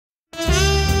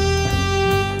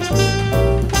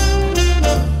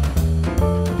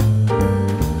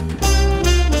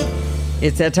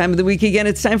It's that time of the week again.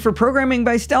 It's time for Programming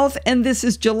by Stealth, and this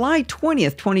is July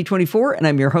 20th, 2024, and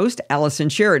I'm your host, Allison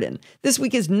Sheridan. This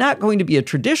week is not going to be a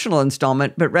traditional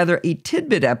installment, but rather a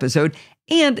tidbit episode,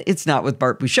 and it's not with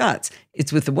Bart Busschots.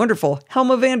 It's with the wonderful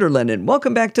Helma van der Linden.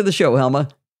 Welcome back to the show, Helma.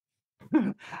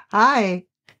 Hi.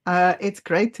 It's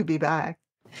great to be back.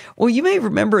 Well, you may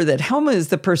remember that Helma is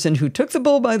the person who took the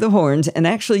bull by the horns and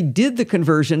actually did the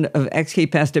conversion of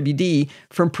XKPassWD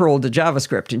from Perl to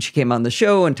JavaScript. And she came on the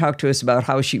show and talked to us about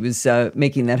how she was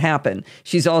making that happen.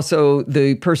 She's also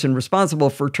the person responsible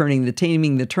for turning the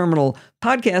Taming the Terminal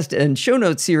podcast and show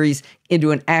notes series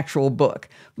into an actual book.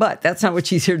 But that's not what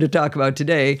she's here to talk about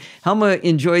today. Helma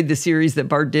enjoyed the series that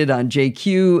Bart did on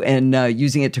JQ and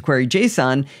using it to query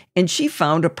JSON, and she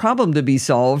found a problem to be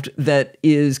solved that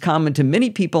is common to many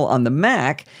people on the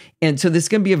Mac. And so this is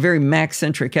going to be a very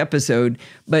Mac-centric episode,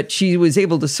 but she was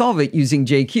able to solve it using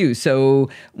JQ. So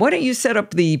why don't you set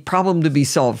up the problem to be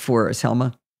solved for us,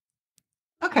 Helma?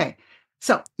 Okay.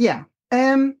 So, yeah.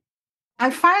 I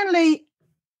finally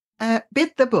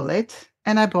bit the bullet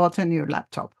and I bought a new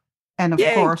laptop. And of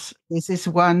course, this is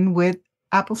one with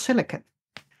Apple Silicon.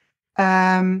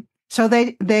 So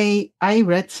I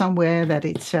read somewhere that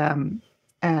it's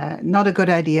not a good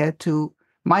idea to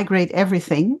migrate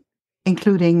everything,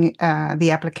 including the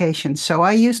application. So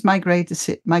I used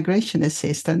Migration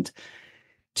Assistant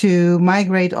to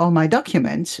migrate all my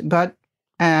documents, but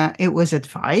it was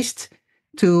advised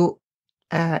to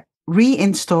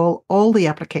reinstall all the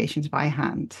applications by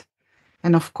hand.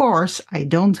 And of course, I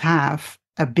don't have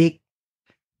a big,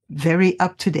 very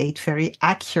up-to-date, very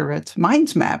accurate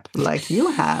mind map like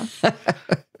you have.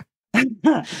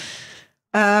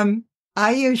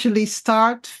 I usually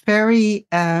start very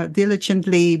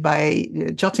diligently by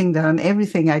jotting down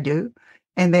everything I do.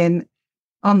 And then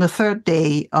on the third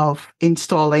day of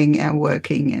installing and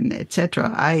working and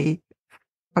etc., I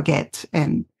forget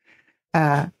and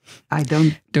I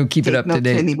don't keep it up to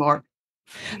date anymore.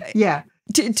 Yeah.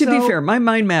 To be fair, my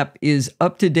mind map is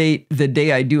up to date the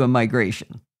day I do a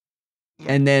migration.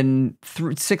 And then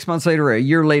 6 months later, or a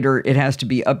year later, it has to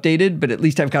be updated. But at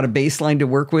least I've got a baseline to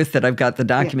work with, that I've got the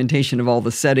documentation of all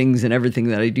the settings and everything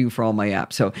that I do for all my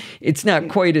apps. So it's not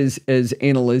quite as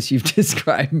anal as you've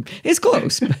described. It's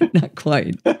close, but not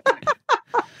quite.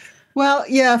 Well,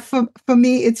 yeah, for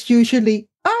me, it's usually,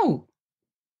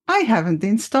 I haven't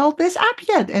installed this app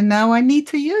yet, and now I need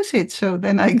to use it. So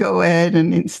then I go ahead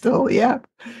and install the app.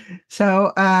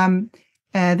 So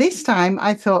this time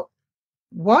I thought,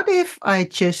 what if I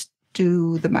just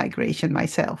do the migration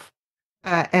myself?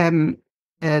 Use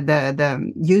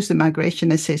the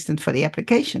Migration Assistant for the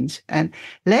applications, and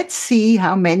let's see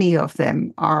how many of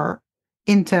them are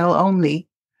Intel only,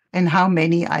 and how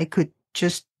many I could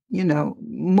just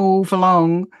move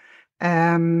along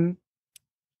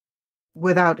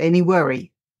without any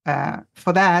worry.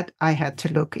 For that, I had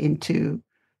to look into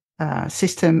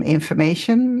system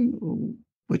information,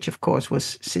 which of course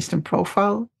was system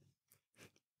profile.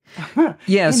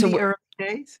 Yeah, in so the early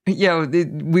days. Yeah,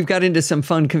 we've got into some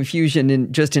fun confusion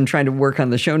in trying to work on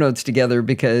the show notes together,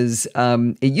 because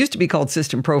it used to be called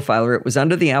System Profiler. It was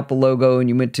under the Apple logo, and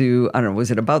you went to, I don't know,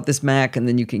 was it About This Mac? And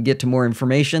then you can get to more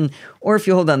information. Or if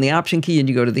you hold down the Option key and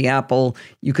you go to the Apple,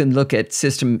 you can look at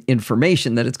System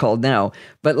Information, that it's called now.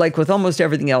 But like with almost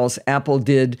everything else, Apple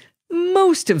did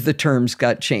most of the terms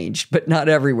got changed, but not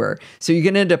everywhere. So you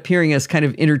can end up hearing us kind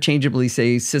of interchangeably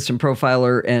say System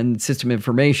Profiler and System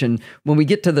Information. When we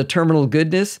get to the terminal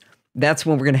goodness, that's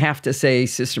when we're going to have to say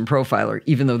System Profiler,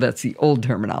 even though that's the old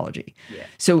terminology. Yeah.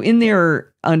 So in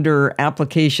there, under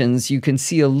Applications, you can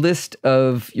see a list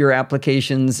of your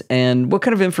applications. And what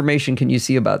kind of information can you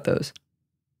see about those?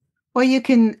 Well, you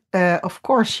can, of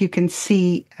course, you can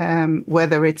see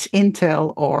whether it's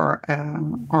Intel or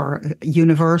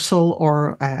Universal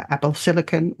or Apple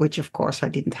Silicon, which of course I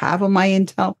didn't have on my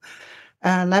Intel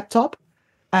laptop,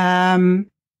 or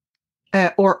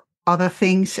other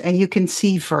things. And you can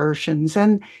see versions,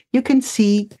 and you can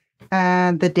see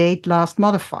the date last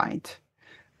modified.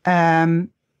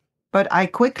 But I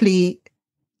quickly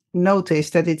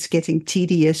noticed that it's getting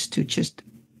tedious to just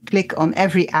click on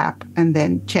every app and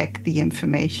then check the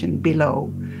information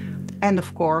below. And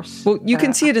of course, well, you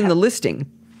can see it in the listing.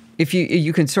 If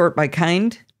you can sort by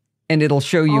kind, and it'll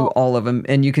show you all of them,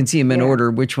 and you can see them in order,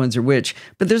 which ones are which.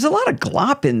 But there's a lot of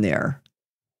glop in there.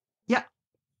 Yeah.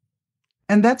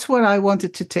 And that's what I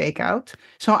wanted to take out.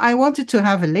 So I wanted to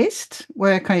have a list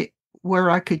where I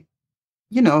could,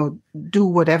 do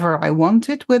whatever I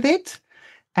wanted with it.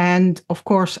 And of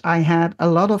course, I had a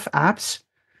lot of apps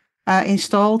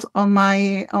installed on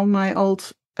my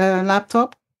old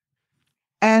laptop,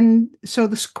 and so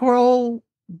the scroll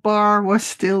bar was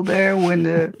still there when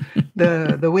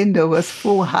the window was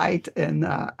full height, and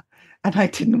I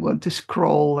didn't want to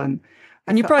scroll, and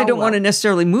you thought, probably oh, don't want well. to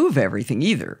necessarily move everything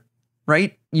either,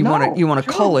 right? You want to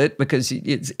True. cull it because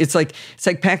it's like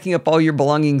packing up all your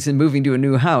belongings and moving to a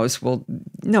new house. Well,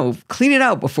 no, clean it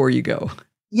out before you go.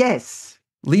 Yes.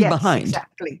 Leave behind.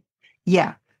 Exactly.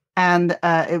 Yeah. And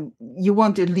you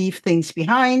want to leave things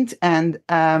behind, and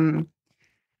of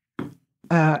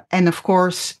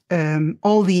course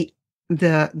all the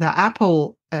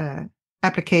Apple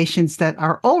applications that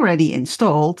are already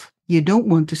installed, you don't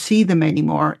want to see them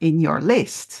anymore in your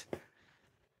list.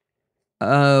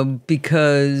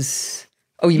 Because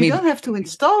you don't have to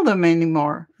install them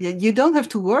anymore. You don't have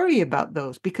to worry about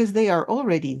those because they are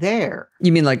already there.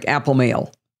 You mean like Apple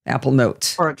Mail, Apple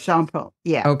Notes, for example?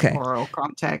 Yeah. Okay. Or all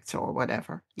contacts or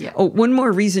whatever. Yeah. Oh, one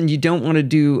more reason you don't want to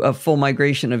do a full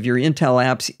migration of your Intel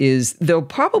apps is they'll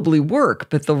probably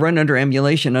work, but they'll run under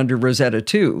emulation under Rosetta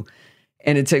 2.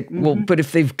 And it's like, well, but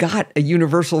if they've got a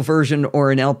universal version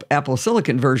or an Apple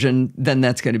Silicon version, then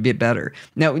that's going to be better.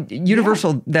 Now,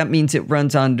 universal, that means it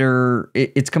runs under,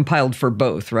 it's compiled for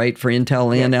both, right? For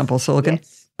Intel and Apple Silicon?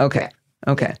 Yes. Okay.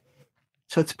 Yeah. Okay. Yeah.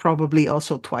 So it's probably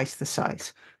also twice the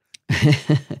size.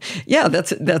 Yeah,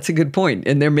 that's a good point.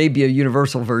 And there may be a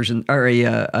universal version or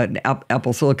an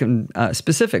Apple Silicon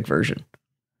specific version.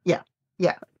 Yeah.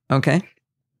 Yeah. Okay.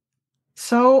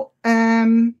 So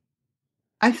I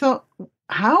thought,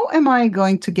 how am I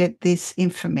going to get this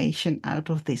information out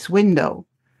of this window?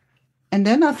 And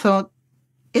then I thought,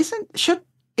 is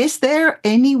there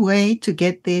any way to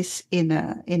get this in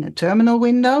a terminal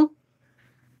window?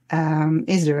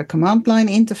 Is there a command line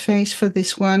interface for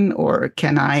this one, or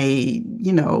can I,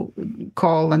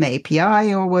 call an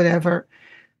API or whatever?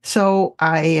 So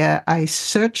I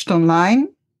searched online,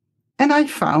 and I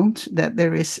found that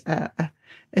there is a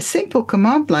simple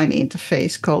command line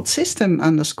interface called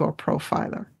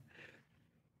system_profiler.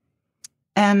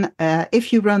 And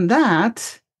if you run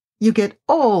that, you get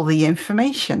all the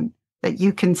information that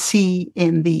you can see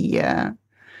in the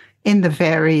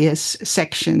various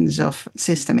sections of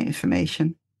system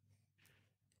information.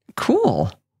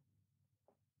 Cool.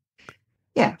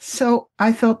 Yeah. So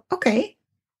I thought, okay,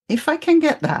 if I can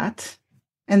get that,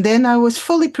 and then I was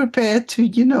fully prepared to,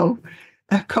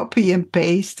 copy and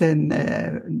paste,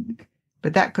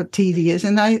 but that got tedious.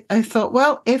 And I thought,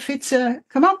 well, if it's a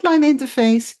command line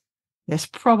interface, there's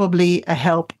probably a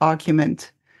help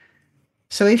argument.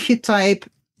 So if you type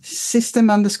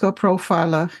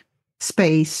system_profiler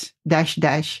space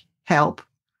 -- help,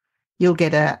 you'll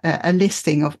get a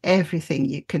listing of everything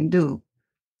you can do.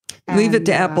 Leave it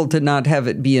to Apple to not have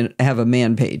it have a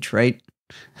man page, right?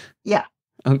 Yeah.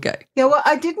 Okay. Yeah. Well,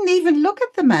 I didn't even look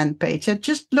at the man page. I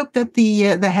just looked at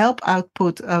the help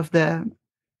output of the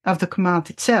command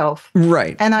itself.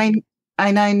 Right. And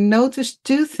I noticed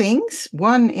two things.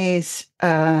 One is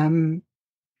you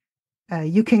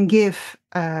can give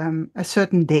a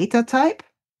certain data type,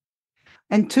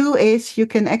 and two is you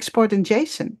can export in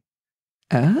JSON.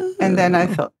 Oh. And then I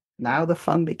thought, now the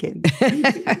fun begins.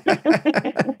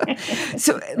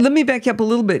 So let me back up a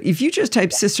little bit. If you just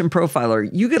type System Profiler,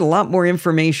 you get a lot more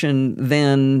information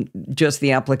than just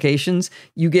the applications.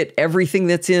 You get everything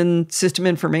that's in system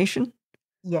information.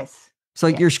 Yes. So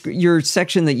like your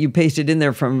section that you pasted in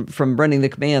there from running the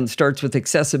command starts with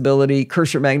accessibility,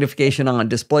 cursor magnification on,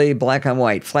 display black on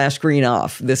white, flash screen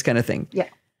off, this kind of thing. Yeah.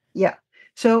 Yeah.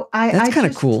 So that's kind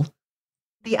of cool.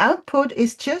 The output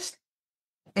is just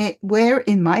where,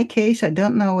 in my case, I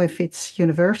don't know if it's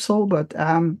universal, but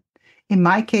in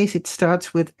my case, it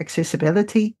starts with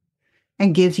accessibility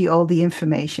and gives you all the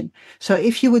information. So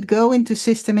if you would go into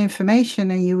system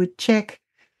information and you would check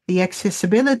the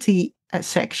accessibility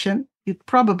section, you'd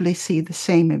probably see the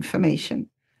same information.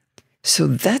 So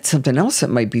that's something else that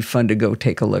might be fun to go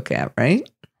take a look at, right?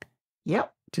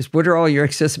 Yep. Just what are all your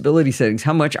accessibility settings?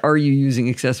 How much are you using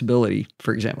accessibility,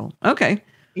 for example? Okay.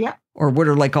 Yeah. Or what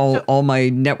are like all my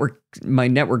network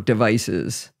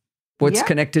devices? What's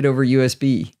connected over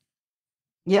USB?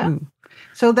 Yeah. Ooh.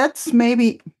 So that's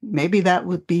maybe that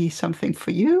would be something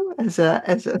for you as a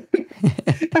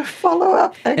a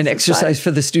follow-up exercise. An exercise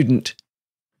for the student.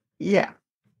 Yeah.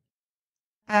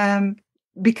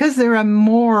 Because there are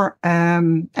more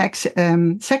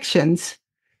sections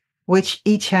which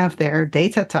each have their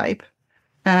data type,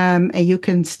 and you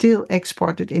can still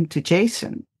export it into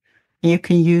JSON. You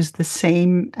can use the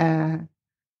same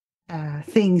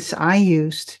things I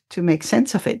used to make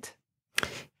sense of it.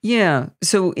 Yeah.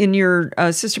 So in your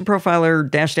system profiler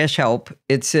 -- help,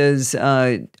 it says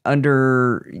you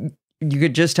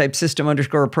could just type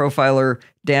system_profiler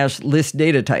 - list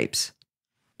data types.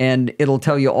 and it'll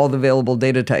tell you all the available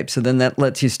data types. So then that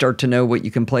lets you start to know what you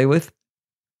can play with?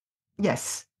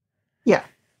 Yes. Yeah.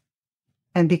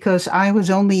 And because I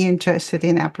was only interested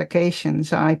in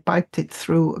applications, I piped it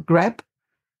through a grep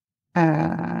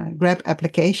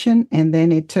application, and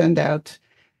then it turned out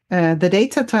the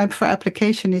data type for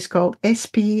application is called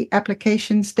SP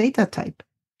applications data type.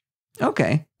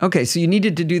 Okay. Okay. So you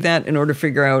needed to do that in order to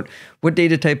figure out what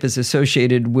data type is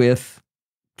associated with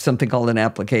something called an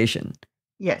application.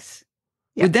 Yes.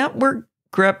 Yeah. Would that work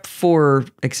grep for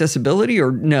accessibility,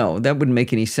 or no? That wouldn't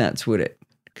make any sense, would it?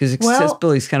 Because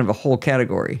accessibility is kind of a whole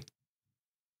category.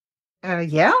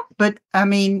 Yeah, but I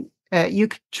mean, you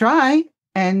could try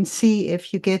and see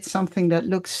if you get something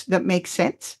that makes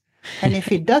sense. And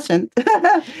if it doesn't,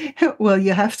 well,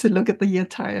 you have to look at the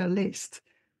entire list.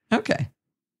 Okay.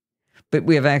 But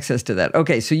we have access to that.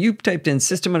 Okay, so you typed in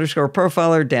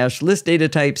system_profiler - list data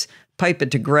types, pipe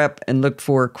it to grep, and look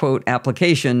for, quote,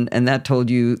 application, and that told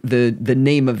you the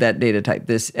name of that data type,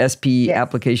 this SP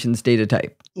applications data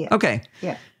type. Yeah. Okay.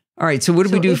 Yeah. All right, so what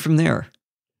do we do from there?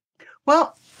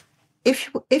 Well,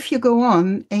 if you go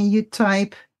on and you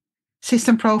type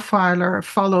system profiler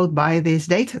followed by this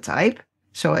data type,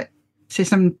 so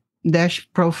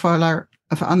system-profiler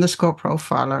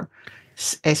 _profiler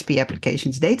SP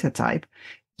applications data type,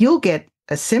 you'll get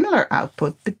a similar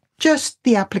output, but just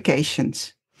the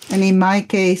applications. And in my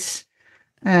case,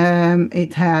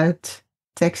 it had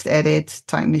text edit,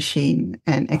 time machine,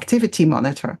 and activity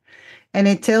monitor. And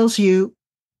it tells you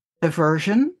the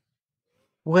version,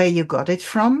 where you got it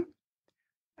from,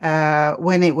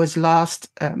 when it was last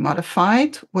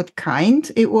modified, what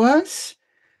kind it was,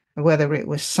 whether it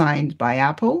was signed by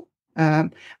Apple,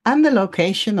 and the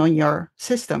location on your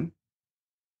system.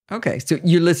 Okay, so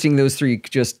you're listing those three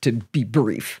just to be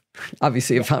brief.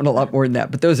 Obviously, I found a lot more than that,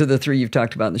 but those are the three you've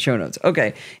talked about in the show notes.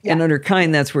 Okay, and under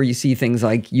kind, that's where you see things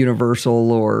like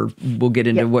universal, or we'll get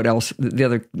into what else,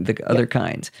 the other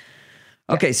kinds.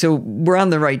 Okay, so we're on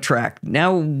the right track.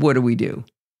 Now, what do we do?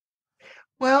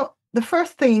 Well, the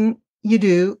first thing you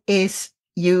do is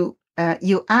you add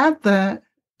the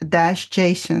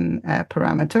 -JSON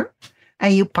parameter,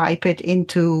 and you pipe it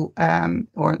into,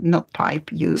 or not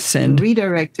pipe, you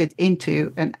redirect it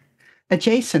into a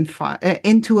JSON file,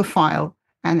 into a file,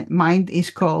 and mine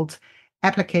is called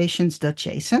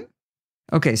applications.json.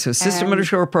 Okay, so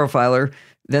system_profiler,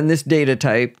 then this data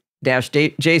type,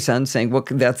 -JSON, saying, well,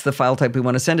 that's the file type we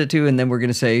want to send it to, and then we're going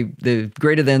to say the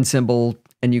greater than symbol,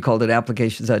 and you called it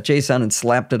applications.json and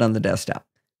slapped it on the desktop,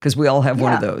 because we all have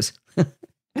one of those.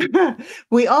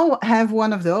 We all have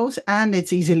one of those, and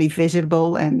it's easily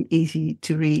visible and easy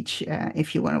to reach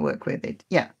if you want to work with it.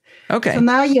 Yeah. Okay. So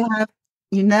now you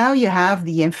have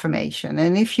the information,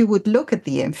 and if you would look at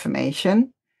the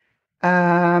information,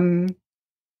 then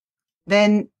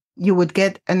you would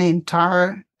get an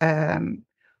entire.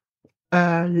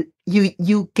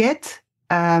 You get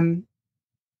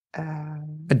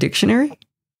a dictionary.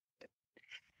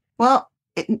 Well.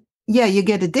 You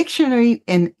get a dictionary,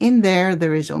 and in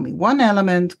there is only one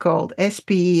element called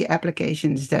SP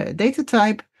applications data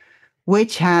type,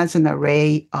 which has an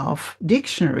array of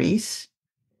dictionaries,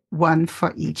 one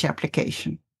for each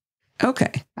application.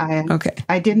 Okay.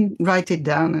 I didn't write it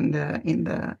down in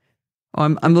the. Oh,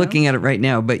 I'm looking at it right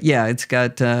now, but yeah, it's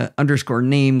got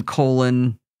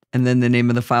 _name : and then the name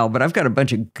of the file. But I've got a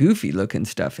bunch of goofy looking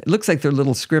stuff. It looks like they're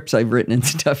little scripts I've written and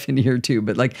stuff in here too,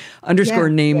 but like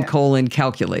 _name :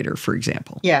 calculator, for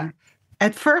example. Yeah.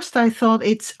 At first I thought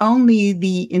it's only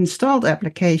the installed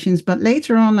applications, but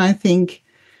later on I think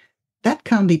that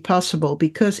can't be possible,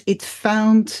 because it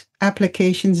found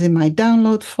applications in my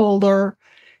download folder,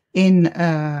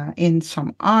 in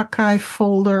some archive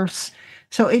folders.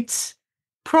 So it's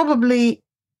probably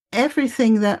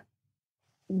everything that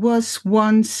was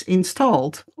once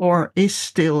installed or is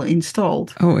still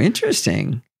installed. Oh,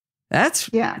 interesting. That's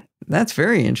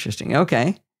very interesting.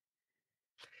 Okay.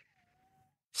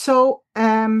 So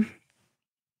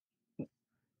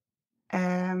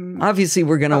obviously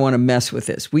we're going to want to mess with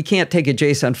this. We can't take a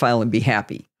JSON file and be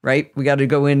happy, right? We got to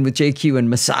go in with JQ and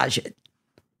massage it.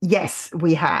 Yes,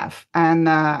 we have. And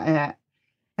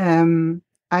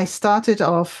I started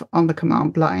off on the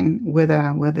command line with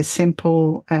a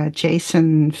simple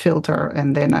JSON filter,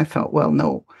 and then I thought, well,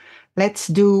 no, let's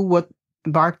do what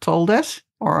Bart told us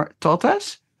or taught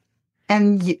us,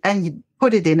 and you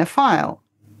put it in a file.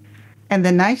 And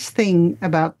the nice thing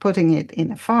about putting it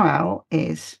in a file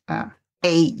is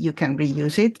A, you can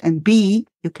reuse it, and B,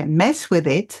 you can mess with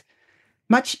it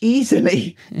much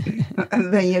easily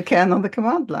than you can on the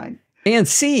command line. And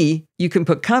C, you can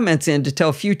put comments in to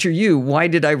tell future you, why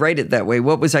did I write it that way?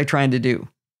 What was I trying to do?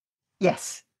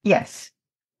 Yes, yes.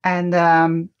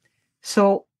 And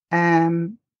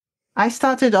I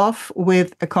started off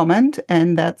with a comment,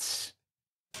 and that's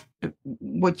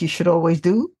what you should always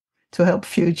do to help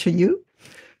future you.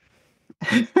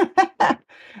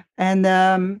 And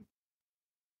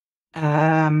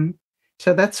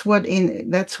so that's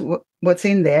what's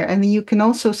in there. And you can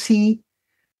also see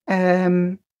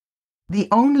the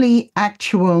only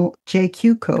actual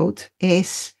JQ code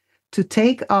is to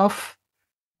take off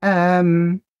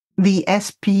the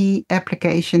SP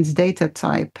applications data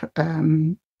type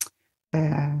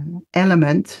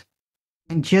element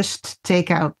and just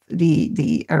take out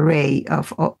the array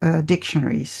of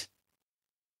dictionaries.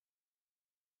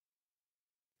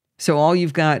 So all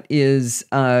you've got is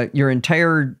your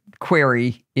entire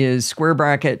query is square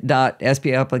bracket dot SP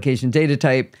application data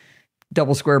type,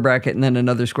 double square bracket, and then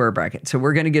another square bracket. So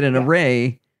we're going to get an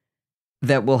array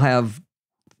that will have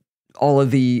all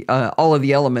of the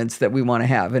elements that we want to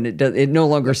have, and it no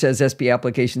longer says SP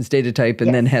applications data type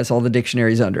and then has all the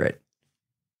dictionaries under it.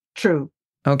 True.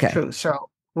 Okay. True. So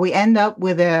we end up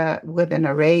with an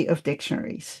array of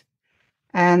dictionaries,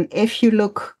 and if you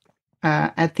look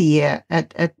at the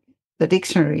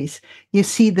dictionaries, you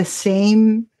see the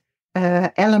same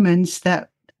elements that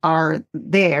are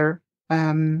there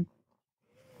when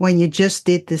you just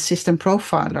did the system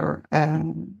profiler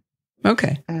on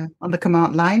the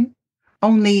command line.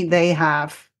 Only they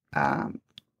have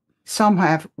some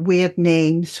have weird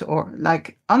names, or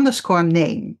like underscore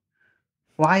name.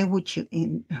 Why would you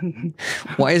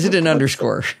why is it an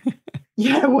underscore?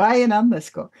 Yeah, why an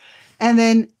underscore? And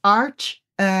then arch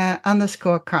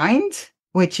underscore kind,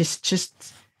 which is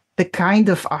just the kind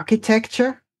of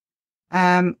architecture.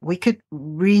 We could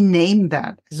rename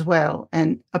that as well.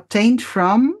 And obtained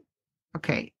from,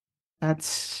 okay,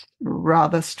 that's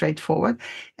rather straightforward.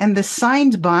 And the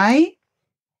signed by,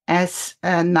 as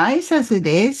nice as it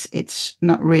is, it's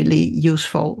not really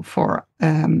useful for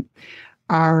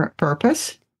our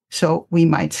purpose. So we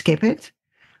might skip it.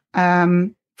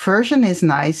 Version is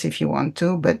nice if you want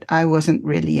to, but I wasn't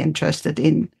really interested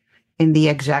in the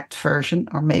exact version,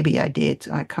 or maybe I did.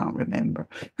 I can't remember.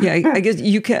 Yeah, I guess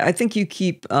you can. I think you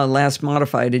keep last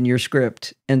modified in your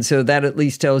script, and so that at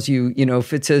least tells you,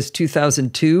 if it says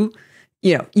 2002,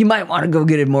 you might want to go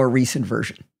get a more recent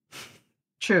version.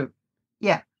 True.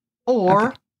 Yeah.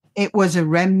 Or it was a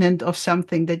remnant of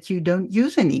something that you don't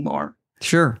use anymore.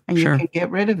 Sure. And you can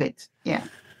get rid of it. Yeah.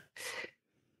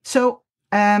 So,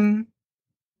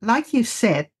 like you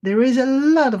said, there is a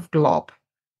lot of glob.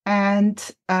 And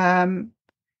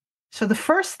so the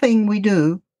first thing we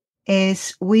do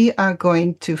is we are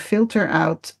going to filter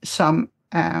out some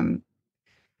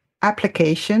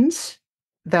applications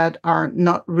that are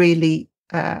not really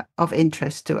of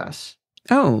interest to us.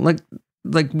 Oh,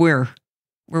 like where?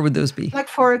 Where would those be? Like,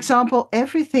 for example,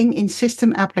 everything in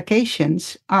system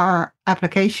applications are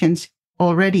applications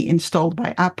already installed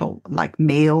by Apple, like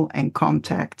mail and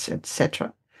contacts,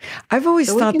 etc. I've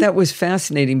always thought that was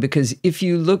fascinating, because if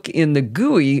you look in the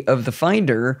GUI of the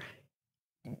Finder,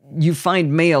 you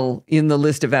find mail in the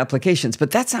list of applications,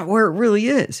 but that's not where it really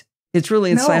is. It's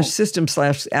really in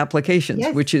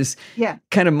 /system/applications, which is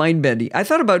kind of mind-bending. I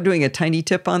thought about doing a tiny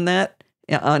tip on that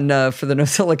for the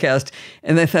NosillaCast,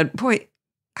 and I thought, boy,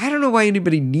 I don't know why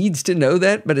anybody needs to know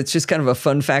that, but it's just kind of a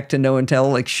fun fact to know and tell,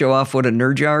 like show off what a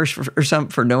nerd you are or something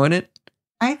for knowing it.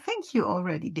 I think you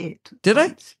already did. Did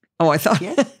I? Oh, I thought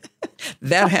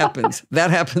that happens.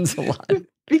 That happens a lot.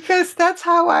 Because that's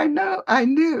how I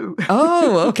knew.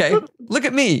 Oh, okay. Look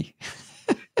at me.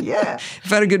 Yeah.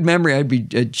 If I had a good memory, I'd be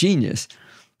a genius.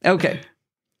 Okay.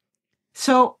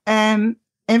 So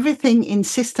everything in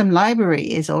system library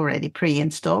is already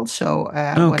pre-installed. So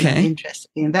when I'm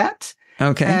interested in that.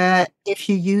 Okay. If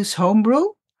you use Homebrew,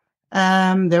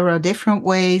 there are different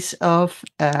ways of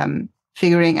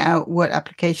figuring out what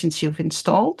applications you've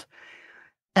installed.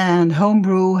 And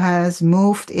Homebrew has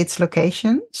moved its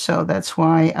location. So that's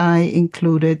why I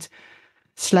included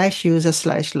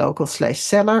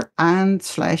 /user/local/seller and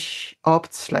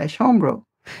 /opt/homebrew.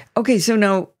 Okay, so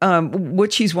now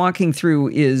what she's walking through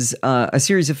is a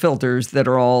series of filters that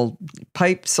are all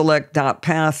pipe select dot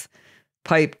path,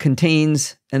 pipe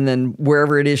contains, and then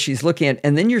wherever it is she's looking at.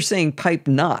 And then you're saying pipe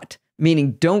not,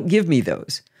 meaning don't give me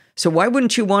those. So why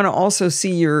wouldn't you want to also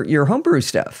see your Homebrew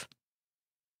stuff?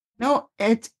 No,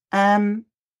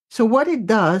 so what it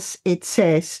does, it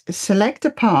says select a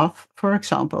path, for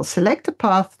example, select a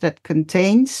path that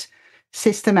contains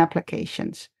system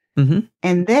applications. Mm-hmm.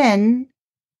 And then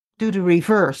do the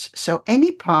reverse. So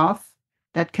any path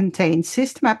that contains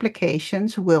system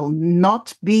applications will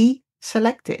not be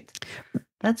selected.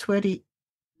 That's where the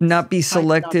not be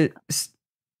selected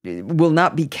will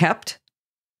not be kept.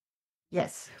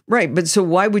 Yes. Right. But so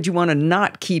why would you want to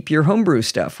not keep your Homebrew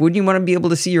stuff? Wouldn't you want to be able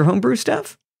to see your Homebrew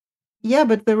stuff? Yeah,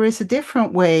 but there is a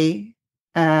different way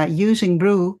using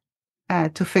Brew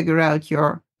to figure out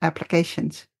your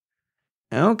applications.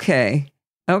 Okay.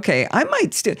 Okay. I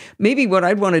might still, maybe what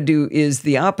I'd want to do is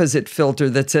the opposite filter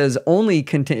that says only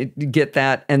get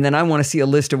that. And then I want to see a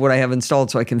list of what I have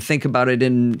installed so I can think about it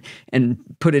and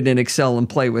put it in Excel and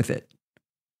play with it.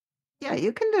 Yeah,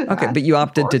 you can do that. Okay. But you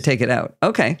opted to take it out.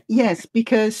 Okay. Yes,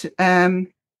 because, and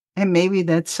maybe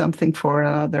that's something for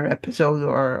another episode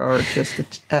or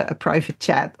just a private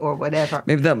chat or whatever.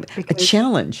 Maybe a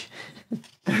challenge.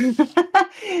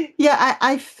 Yeah,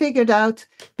 I figured out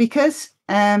because,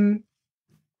 well,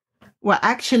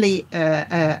 actually,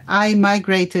 I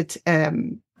migrated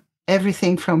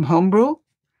everything from Homebrew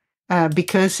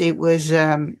because it was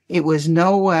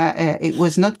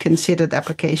not considered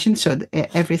application, so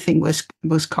everything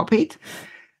was copied,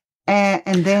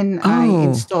 and then I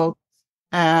installed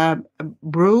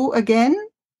Brew again,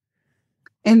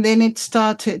 and then it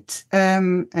started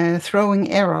throwing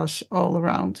errors all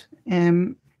around.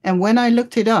 And when I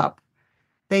looked it up,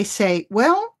 they say,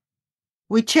 well,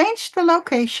 we changed the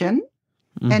location,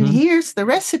 and here's the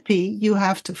recipe you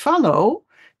have to follow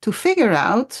to figure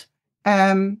out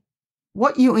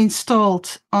what you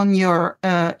installed on your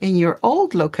in your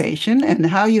old location and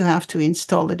how you have to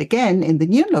install it again in the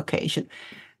new location.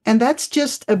 And that's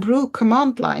just a Brew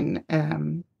command line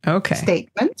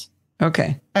statement.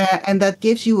 Okay. And that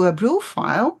gives you a Brew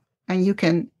file, and you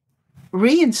can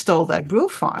reinstall that Brew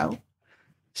file.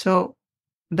 So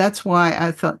that's why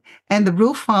I thought, and the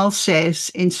Brew file says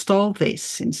install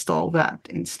this, install that,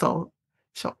 install.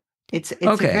 So it's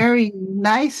a very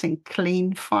nice and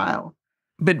clean file.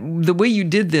 But the way you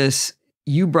did this,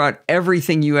 you brought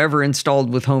everything you ever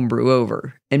installed with Homebrew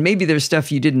over. And maybe there's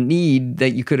stuff you didn't need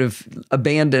that you could have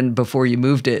abandoned before you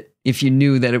moved it if you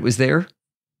knew that it was there.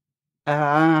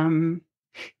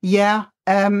 Yeah.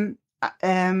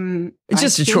 It's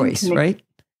just a choice, right?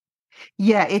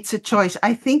 Yeah, it's a choice.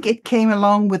 I think it came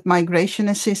along with Migration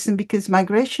Assistant, because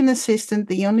Migration Assistant,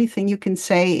 the only thing you can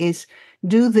say is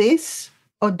do this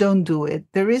or don't do it.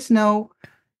 There is no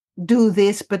do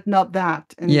this, but not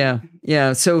that. And yeah.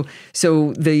 So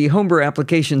the Homebrew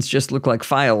applications just look like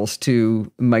files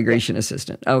to Migration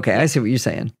Assistant. Okay, I see what you're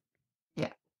saying.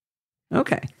 Yeah.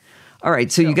 Okay. All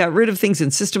right. So you got rid of things in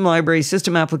system library,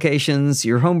 system applications,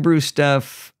 your Homebrew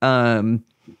stuff, and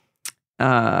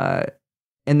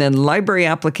then library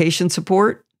application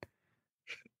support.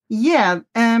 Yeah.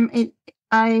 I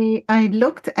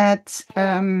looked at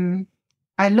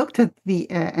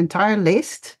the entire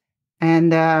list,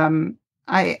 and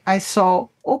I saw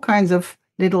all kinds of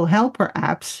little helper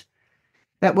apps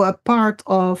that were part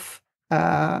of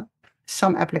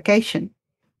some application.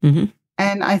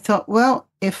 And I thought, well,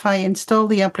 if I install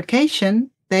the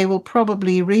application, they will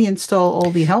probably reinstall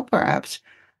all the helper apps.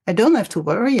 I don't have to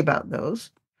worry about those.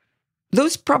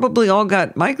 Those probably all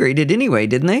got migrated anyway,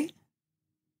 didn't they?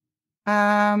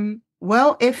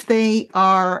 Well, if they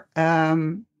are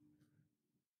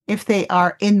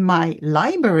in my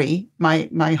library,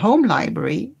 my home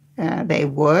library, they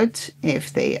would.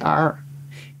 If they are,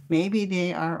 maybe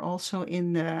they are also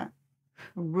in the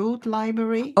root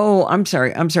library. Oh, I'm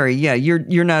sorry. Yeah,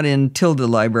 you're not in tilde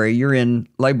library. You're in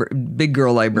big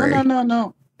girl library.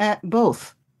 No.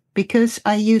 Both, because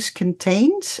I use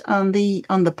contains on the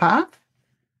path.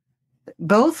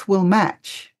 Both will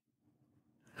match.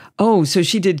 Oh, so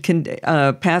she did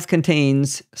path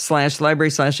contains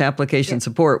 /library/application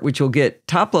support, which will get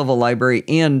top level library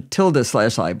and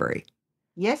tilde/library.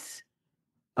 Yes.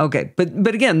 Okay,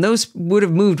 but again, those would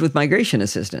have moved with Migration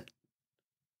Assistant.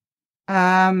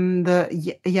 Probably.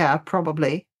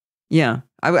 Yeah,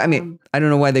 I mean, I don't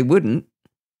know why they wouldn't.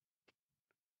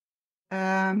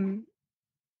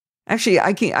 Actually,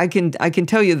 I can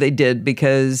tell you they did,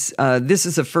 because this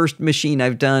is the first machine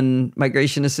I've done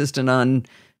Migration Assistant on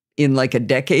in like a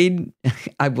decade.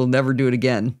 I will never do it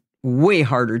again. Way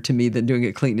harder to me than doing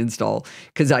a clean install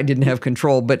because I didn't have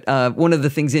control. But one of the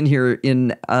things in here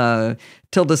in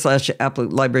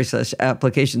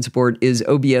tilde/library/application support is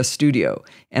OBS Studio,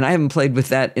 and I haven't played with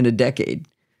that in a decade.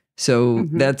 So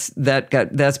that's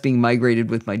being migrated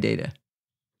with my data.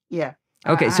 Yeah.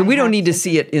 Okay, so we don't need to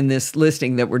see it in this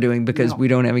listing that we're doing because we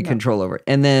don't have any control over it.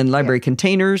 And then library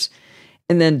containers,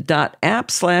 and then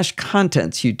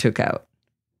 .app/contents you took out.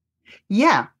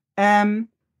 Yeah.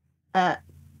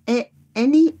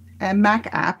 Any Mac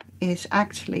app is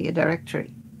actually a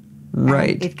directory.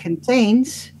 Right. It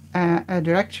contains a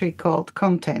directory called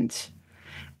contents.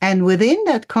 And within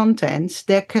that contents,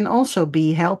 there can also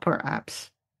be helper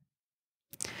apps.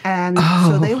 And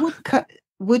so they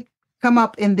would come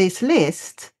up in this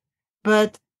list,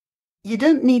 but you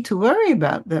don't need to worry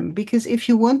about them, because if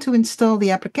you want to install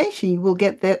the application, you will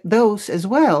get those as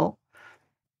well.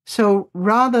 So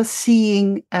rather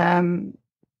seeing, in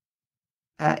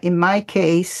my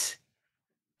case,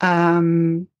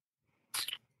 I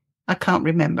can't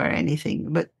remember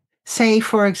anything, but say,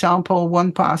 for example,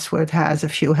 1Password has a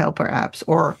few helper apps,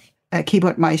 or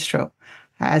Keyboard Maestro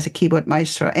has a Keyboard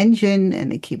Maestro engine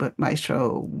and a Keyboard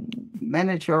Maestro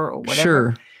manager or whatever.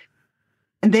 Sure.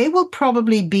 And they will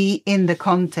probably be in the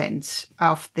contents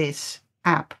of this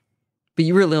app. But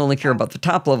you really only care about the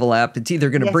top level app. It's either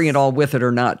going to bring it all with it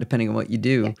or not, depending on what you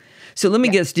do. Yeah. So let me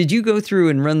guess, did you go through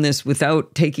and run this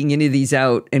without taking any of these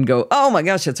out and go, oh my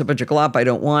gosh, that's a bunch of glop I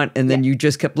don't want. And then you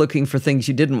just kept looking for things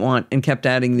you didn't want and kept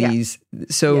adding these.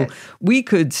 So we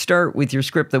could start with your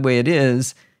script the way it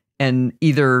is and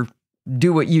either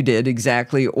do what you did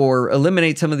exactly, or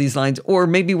eliminate some of these lines, or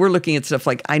maybe we're looking at stuff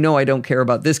like, I know I don't care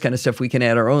about this kind of stuff. We can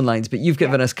add our own lines, but you've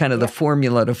given us kind of the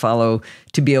formula to follow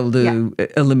to be able to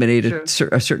eliminate a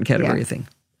certain category of thing.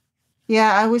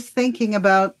 Yeah, I was thinking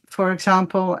about, for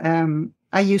example,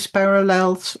 I use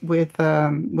parallels with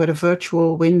a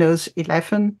virtual Windows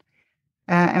 11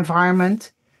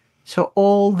 environment. So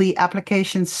all the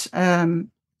applications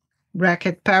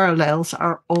bracket parallels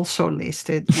are also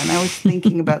listed, and I was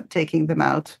thinking about taking them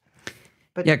out.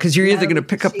 But because you're either going to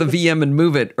pick up the VM and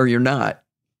move it, or you're not.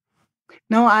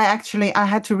 No, I had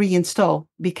to reinstall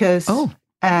because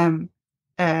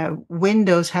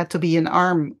Windows had to be an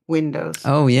ARM Windows.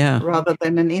 Oh yeah, rather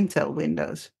than an Intel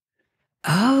Windows.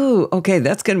 Oh, okay.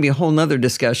 That's going to be a whole nother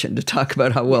discussion to talk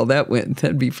about how well that went.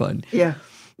 That'd be fun. Yeah.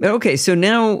 Okay, so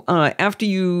now after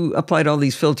you applied all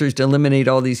these filters to eliminate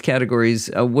all these categories,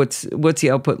 what's the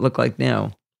output look like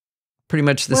now? Pretty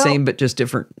much the same, but just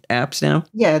different apps now?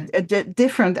 Yeah,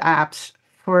 different apps.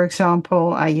 For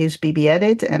example, I use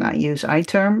BBEdit and I use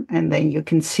iTerm, and then you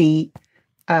can see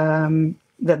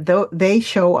that they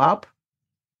show up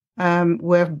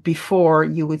where before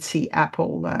you would see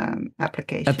Apple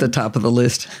applications. At the top of the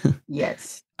list?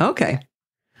 Yes. Okay.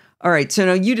 All right, so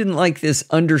now you didn't like this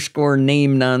underscore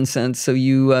name nonsense, so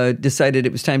you decided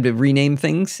it was time to rename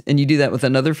things, and you do that with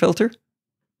another filter?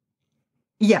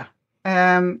 Yeah.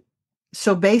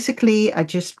 So basically, I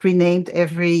just renamed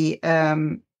every...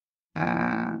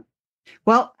 I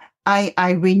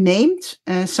renamed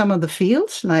some of the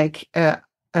fields, like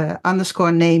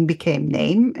underscore name became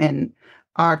name, and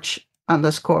arch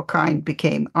underscore kind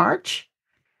became arch.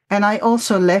 And I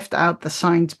also left out the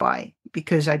signs by,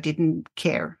 because I didn't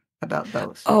care about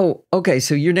those. Oh, okay.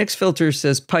 So your next filter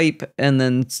says pipe and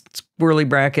then swirly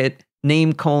bracket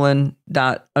name :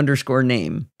 dot underscore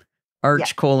name,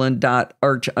 arch : dot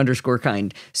arch underscore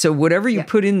kind. So whatever you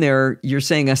put in there, you're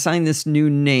saying assign this new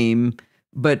name,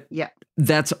 but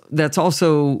that's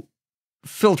also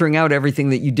filtering out everything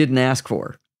that you didn't ask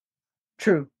for.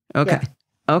 True. Okay.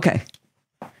 Yeah. Okay.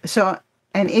 So,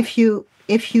 and if you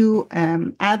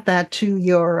add that to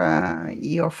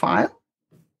your file,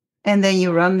 and then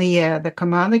you run the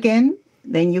command again,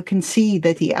 then you can see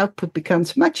that the output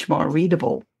becomes much more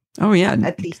readable. Oh, yeah.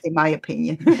 At least in my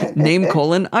opinion. Name :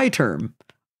 iTerm.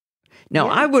 Now,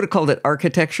 I would have called it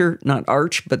architecture, not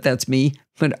arch, but that's me.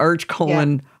 But arch :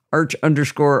 arch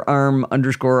underscore arm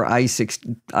underscore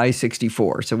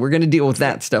I64. So we're going to deal with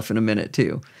that stuff in a minute,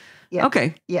 too. Yeah.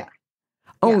 Okay. Yeah.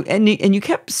 Oh, and you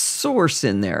kept source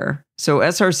in there. So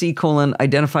src :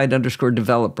 identified underscore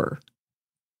developer.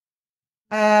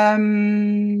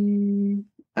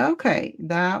 Okay,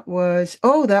 that was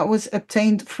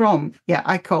obtained from,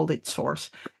 I called it source.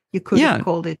 You could have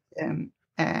called it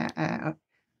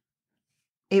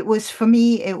it was, for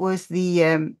me, it was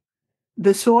the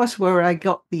source where I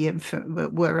got the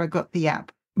where I got the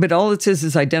app. But all it says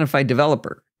is identified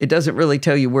developer. It doesn't really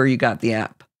tell you where you got the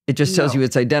app. It just tells you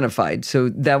it's identified. So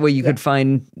that way you could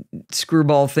find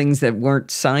screwball things that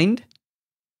weren't signed.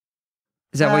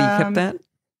 Is that why you kept that?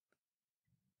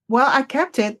 Well, I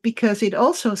kept it because it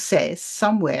also says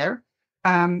somewhere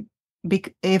if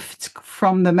it's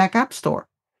from the Mac App Store,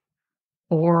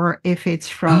 or if it's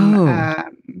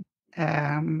from,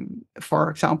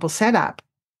 for example, setup.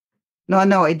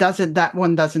 No, it doesn't. That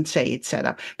one doesn't say it's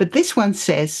setup, but this one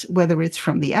says whether it's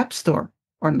from the App Store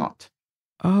or not.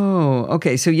 Oh,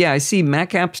 okay. So I see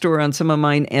Mac App Store on some of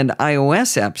mine and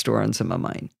iOS App Store on some of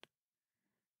mine.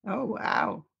 Oh,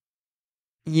 wow.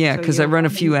 Yeah, because I run a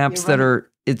few apps that are.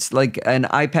 It's like an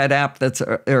iPad app an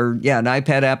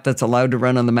iPad app that's allowed to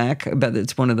run on the Mac. I bet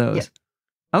it's one of those.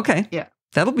 Yeah. Okay. Yeah.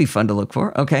 That'll be fun to look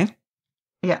for. Okay.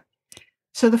 Yeah.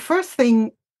 So the first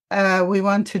thing we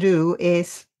want to do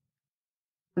is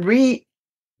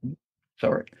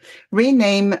sorry,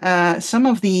 rename some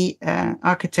of the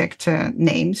architect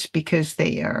names because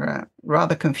they are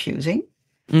rather confusing.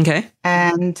 Okay.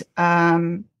 And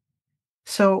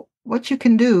so what you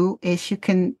can do is you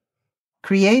can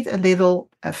create a little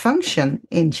function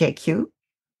in JQ,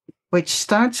 which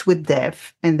starts with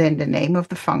def and then the name of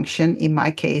the function. In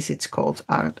my case, it's called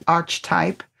arch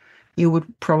type. You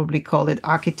would probably call it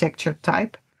architecture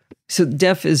type. So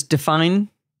def is define,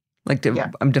 like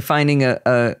I'm defining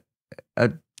a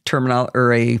terminal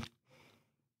or a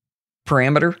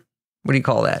parameter. What do you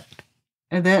call that?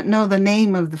 The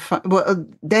name of the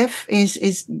def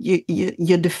is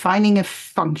you're defining a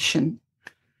function.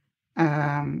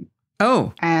 And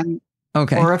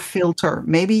okay, or a filter.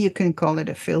 Maybe you can call it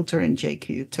a filter in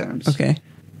JQ terms. Okay.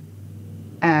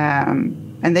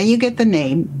 And then you get the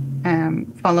name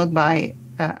followed by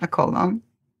a colon,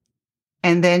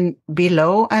 and then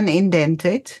below and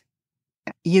indented,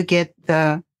 you get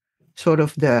the sort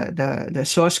of the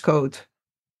source code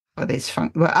for this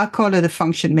function. Well, I'll call it a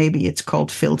function. Maybe it's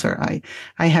called filter.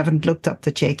 I haven't looked up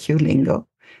the JQ lingo.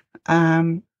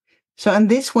 So, and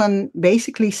this one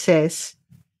basically says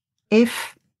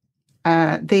if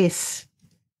this,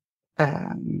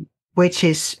 which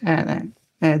is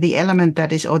the element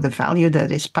that is, or the value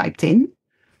that is piped in,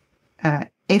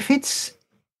 if it's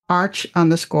arch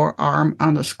underscore arm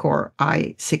underscore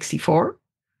I64,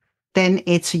 then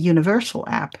it's a universal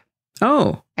app.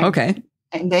 Oh, okay.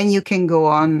 And then you can go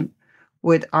on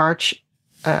with arch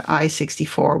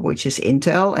I64, which is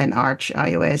Intel, and arch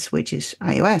iOS, which is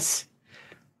iOS.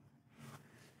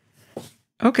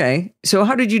 Okay. So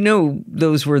how did you know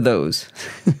those were those?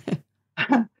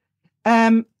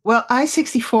 Well,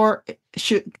 i64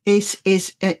 is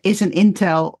an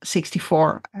Intel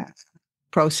 64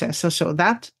 processor, so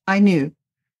that I knew.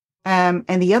 And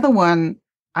the other one,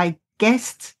 I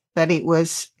guessed that it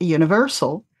was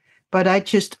universal, but I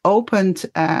just opened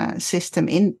system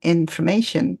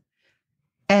information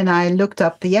and I looked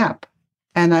up the app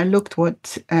and I looked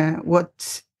what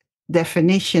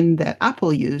definition that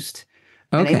Apple used,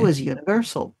 and it was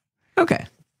universal. Okay.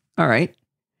 All right.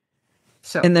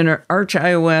 So, and then Arch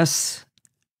iOS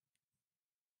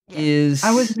is...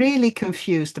 I was really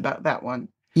confused about that one.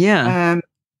 Yeah.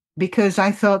 Because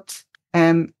I thought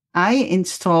I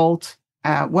installed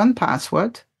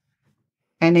 1Password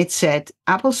and it said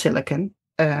Apple Silicon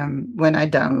when I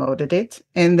downloaded it.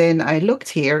 And then I looked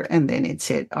here and then it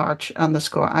said arch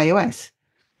underscore iOS.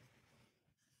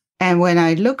 And when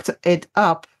I looked it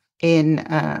up in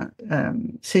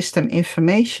system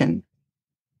information,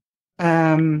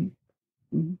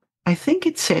 I think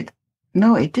it said,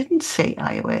 no, it didn't say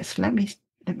iOS. Let me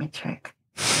check.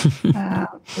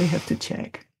 We have to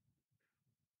check.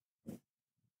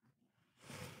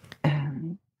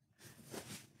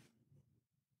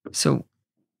 So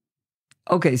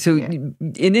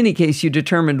in any case, you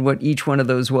determined what each one of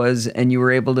those was, and you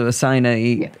were able to assign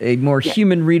a more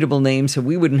human readable name, so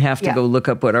we wouldn't have to go look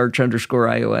up what arch underscore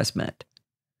iOS meant.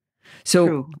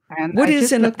 So what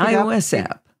is an iOS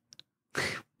app?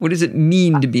 What does it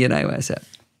mean to be an iOS app?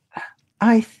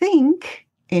 I think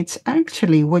it's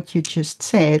actually what you just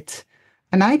said,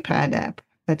 an iPad app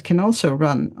that can also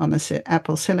run on an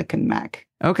Apple Silicon Mac.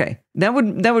 Okay, that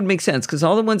would make sense, because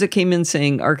all the ones that came in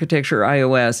saying architecture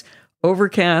iOS,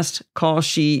 Overcast, Call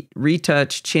Sheet,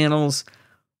 Retouch, Channels,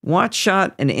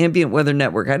 WatchShot, and Ambient Weather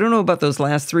Network. I don't know about those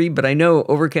last three, but I know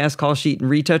Overcast, Call Sheet, and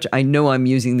Retouch. I know I'm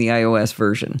using the iOS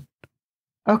version.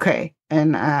 Okay,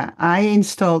 and I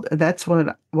installed, that's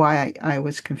why I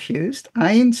was confused.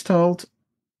 I installed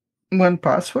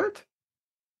 1Password,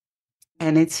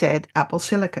 and it said Apple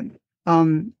Silicon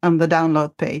on the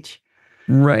download page.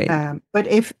 Right. But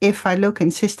if I look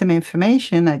in system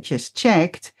information, I just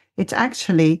checked, it's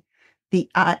actually the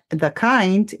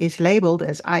kind is labeled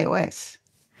as iOS.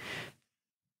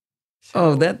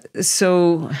 And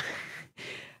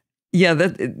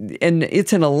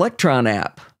it's an Electron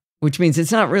app, which means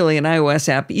it's not really an iOS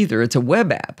app either. It's a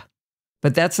web app,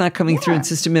 but that's not coming through in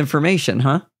system information,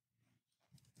 huh?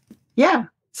 Yeah.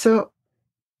 So,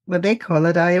 but they call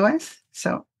it iOS.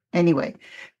 So anyway,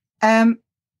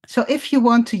 so if you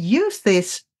want to use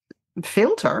this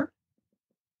filter,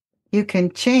 you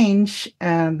can change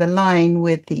the line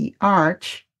with the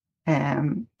arch,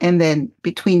 and then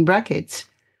between brackets,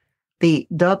 the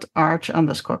 .arch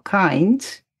underscore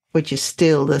kind, which is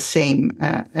still the same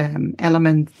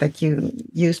element that you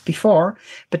used before,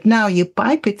 but now you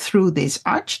pipe it through this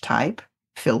arch type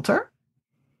filter,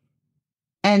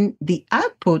 and the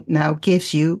output now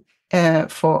gives you,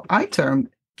 for iTerm,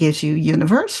 gives you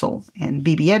universal, and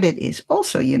BBEdit is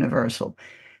also universal.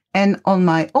 And on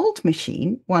my old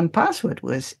machine, 1Password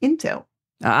was Intel.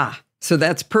 Ah, So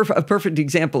that's a perfect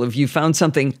example of you found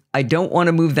something, I don't want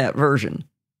to move that version.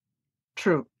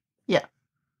 True. Yeah.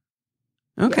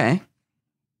 Okay. Yeah.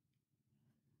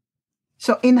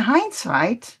 So in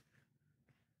hindsight,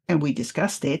 and we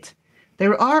discussed it,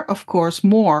 there are, of course,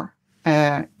 more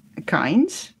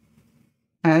kinds.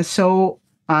 So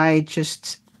I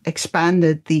just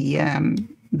expanded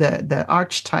the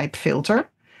Arch type filter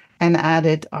and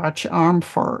added Arch ARM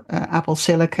for Apple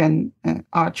Silicon,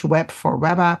 Arch Web for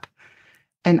Web App,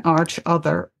 and Arch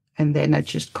Other, and then I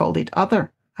just called it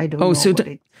Other. I don't know so what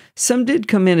it... some did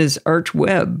come in as Arch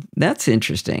Web. That's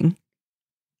interesting.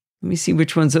 Let me see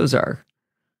which ones those are.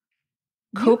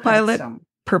 Copilot,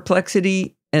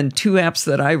 Perplexity, and 2 apps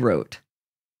that I wrote.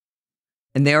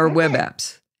 And they are web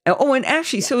apps. Oh, and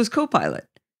actually, so is Copilot.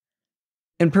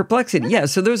 And Perplexity, yeah.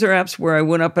 So those are apps where I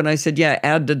went up and I said, yeah,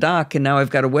 add to doc, and now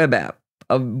I've got a web app.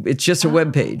 It's just a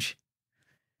web page.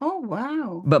 Oh,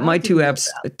 wow. But my 2 apps,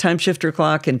 Time Shifter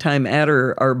Clock and Time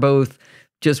Adder, are both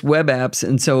just web apps.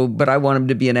 And so, but I want them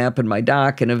to be an app in my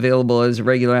doc and available as a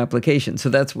regular application. So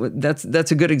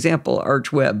that's a good example,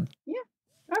 Arch Web. Yeah.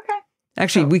 Okay.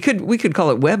 Actually, we could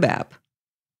call it web app.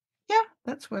 Yeah,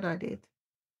 that's what I did.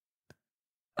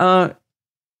 No,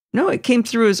 it came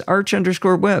through as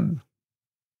Arch_web.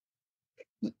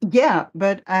 Yeah,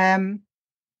 but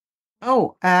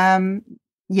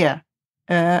yeah.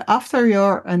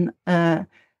 After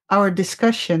our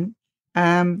discussion,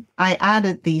 I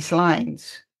added these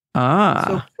lines.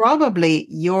 So probably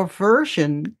your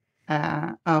version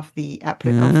of the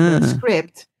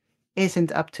script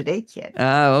isn't up to date yet.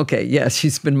 Okay. Yes,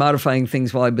 she's been modifying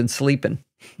things while I've been sleeping.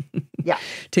 Yeah.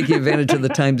 Taking advantage of the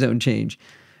time zone change.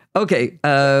 Okay.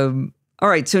 All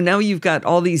right. So now you've got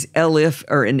all these elif,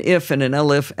 or an if and an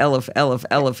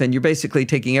elif, and you're basically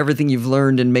taking everything you've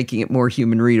learned and making it more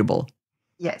human readable.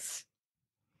 Yes.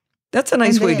 That's a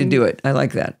nice way to do it. I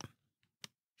like that.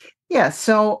 Yeah.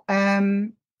 So,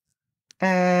 and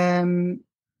then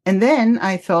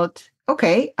I thought,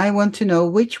 okay, I want to know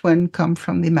which one come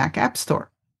from the Mac App Store.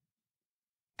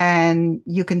 And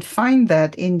you can find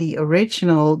that in the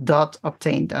original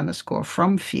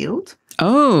 .obtained_from field.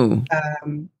 Oh.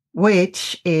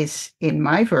 Which is, in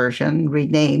my version,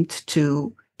 renamed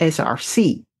to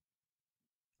SRC.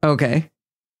 Okay.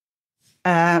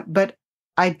 But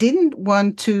I didn't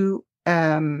want to...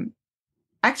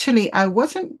 actually, I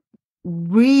wasn't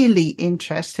really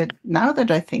interested, now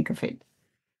that I think of it,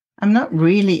 I'm not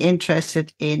really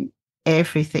interested in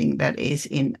everything that is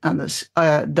in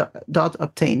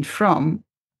 .obtained from.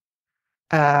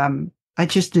 I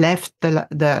just left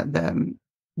the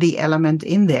element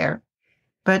in there.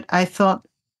 But I thought,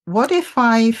 what if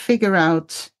I figure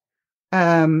out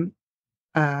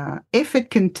if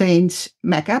it contains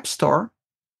Mac App Store,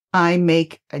 I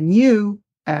make a new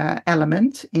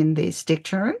element in this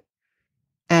dictionary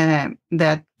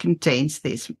that contains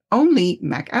this only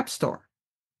Mac App Store.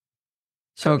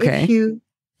 So okay.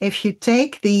 if you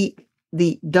take the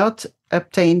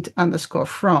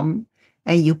 .obtained_from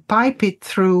and you pipe it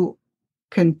through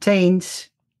contains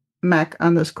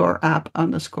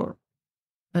Mac_app_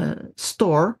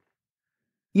 store,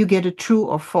 you get a true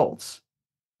or false.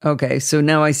 Okay, so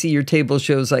now I see your table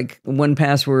shows like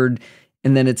 1Password,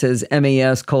 and then it says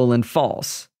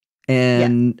MAS:false.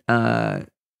 And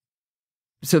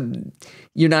so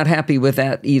you're not happy with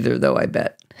that either, though, I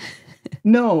bet.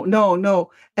 No.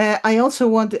 I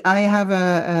have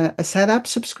a setup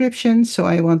subscription, so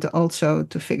I want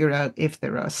to figure out if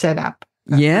there are setup.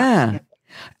 Yeah.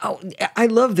 Oh, I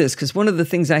love this, because one of the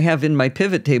things I have in my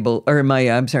pivot table, or in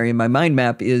my mind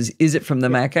map is it from the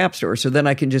Mac App Store? So then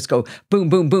I can just go boom,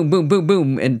 boom, boom, boom, boom,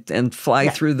 boom, and fly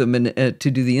through them and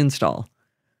to do the install.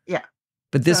 Yeah.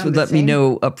 But this would let me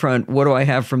know up front, what do I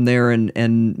have from there,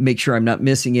 and make sure I'm not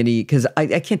missing any, because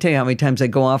I can't tell you how many times I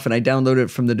go off and I download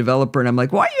it from the developer and I'm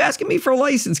like, why are you asking me for a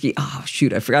license key? Oh,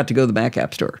 shoot, I forgot to go to the Mac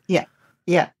App Store. Yeah.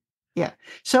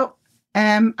 So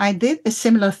I did a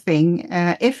similar thing.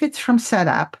 If it's from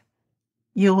setup,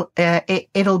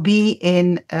 it'll be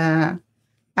in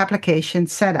application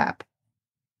setup.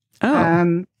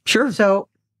 Oh, sure. So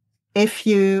if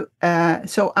you,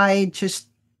 so I just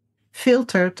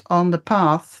filtered on the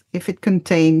path. If it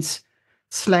contains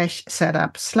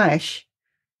 /setup/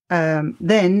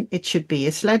 then it should be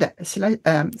a setup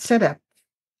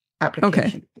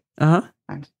application. Okay.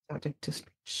 I'm starting to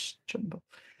jumble.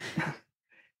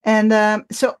 And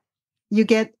so you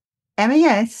get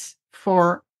MAS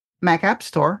for Mac App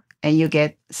Store, and you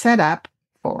get setup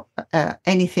for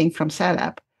anything from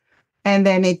setup. And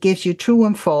then it gives you true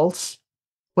and false,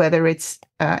 whether it's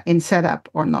in setup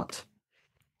or not.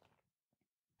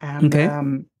 And, okay.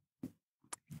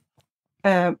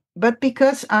 But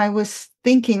because I was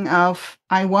thinking of,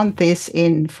 I want this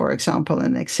in, for example,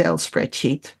 an Excel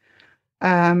spreadsheet,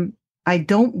 I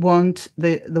don't want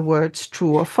the words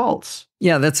true or false.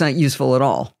 Yeah, that's not useful at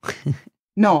all.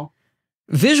 No.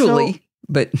 Visually, So,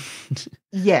 but...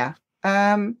 yeah.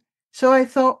 So I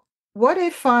thought, what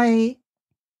if I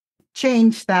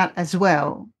change that as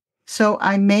well? So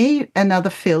I made another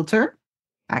filter.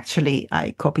 Actually,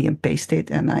 I copy and pasted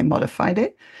and I modified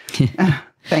it,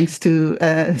 thanks to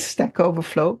Stack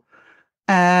Overflow.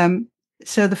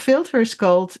 So the filter is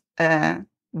called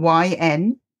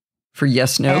YN. For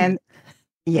yes, no? And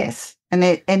yes. And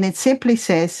it simply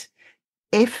says,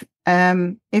 if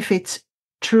it's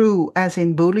true as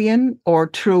in Boolean or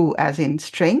true as in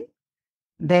string,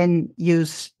 then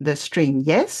use the string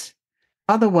yes.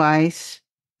 Otherwise,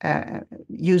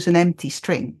 use an empty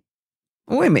string.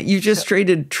 Wait a minute, you just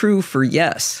traded true for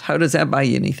yes. How does that buy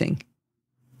you anything?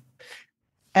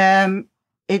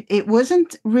 It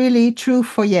wasn't really true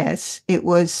for yes. It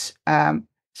was,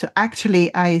 so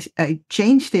actually I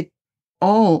changed it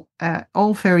all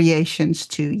variations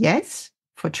to yes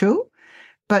for true.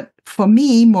 But for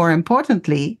me, more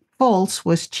importantly, false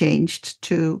was changed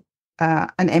to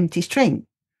an empty string.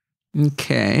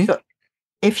 Okay. So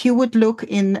if you would look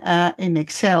in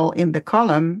Excel in the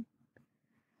column,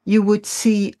 you would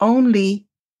see only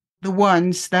the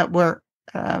ones that were,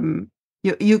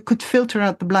 you could filter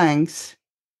out the blanks,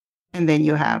 and then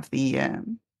you have the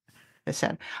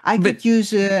set. I could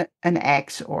use an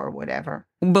X or whatever.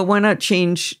 But why not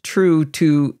change true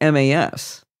to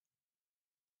MAS?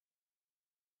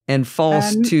 And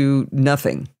false to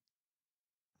nothing?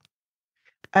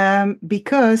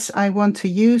 Because I want to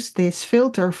use this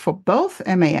filter for both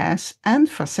MAS and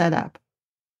for setup.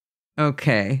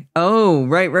 Okay. Oh,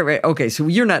 right. Okay, so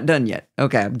you're not done yet.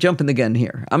 Okay, I'm jumping the gun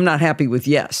here. I'm not happy with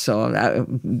yes, so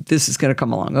this is going to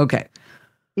come along. Okay.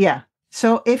 Yeah.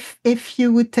 So if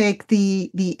you would take the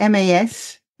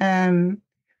MAS,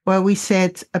 where we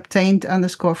said obtained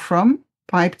 _ from,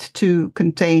 piped to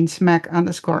contains Mac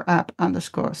 _ app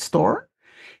 _ store,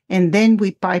 and then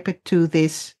we pipe it to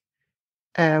this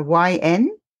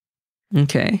YN.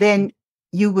 Okay. Then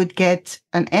you would get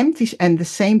an empty, and the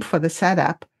same for the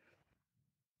setup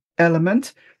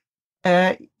element.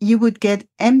 You would get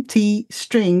empty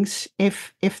strings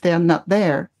if they're not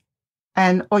there,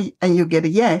 and you get a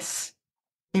yes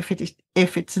if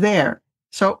it's there.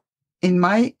 So in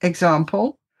my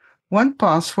example,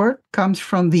 1Password comes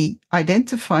from the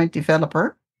identified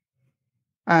developer.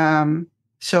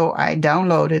 So I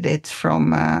downloaded it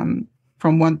from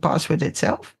 1Password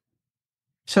itself.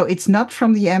 So it's not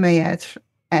from the MAS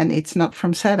and it's not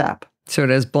from setup. So it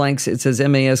has blanks. It says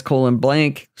MAS :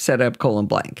 blank, setup :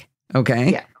 blank.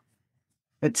 Okay. Yeah.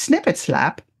 But snippet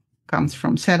slap comes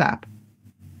from setup.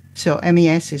 So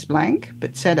MAS is blank,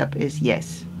 but setup is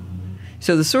yes.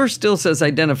 So the source still says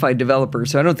identified developer.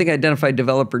 So I don't think identified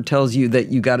developer tells you that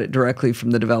you got it directly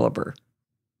from the developer.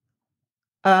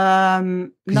 You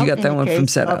got that one from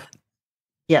setup.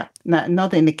 Yeah,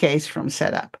 not in the case from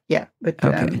setup. Yeah, but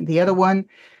okay. The other one,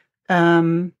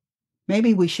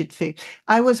 maybe we should fix.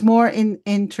 I was more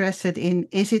interested in,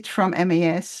 is it from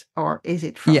MAS or is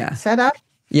it from setup?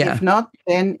 Yeah. If not,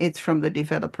 then it's from the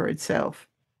developer itself.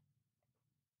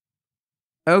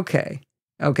 Okay.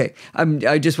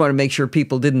 I just want to make sure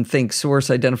people didn't think source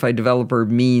identified developer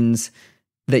means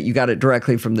that you got it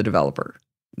directly from the developer.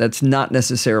 That's not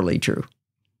necessarily true.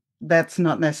 That's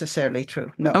not necessarily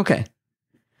true. No.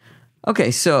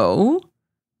 Okay, so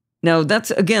now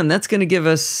that's going to give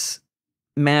us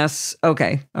mass.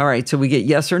 Okay, all right, so we get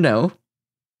yes or no.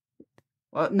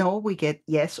 Well, no, we get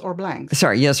yes or blank.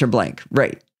 Sorry, yes or blank,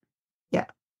 right. Yeah.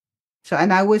 So,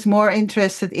 and I was more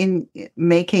interested in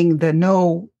making the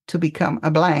no to become a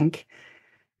blank,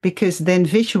 because then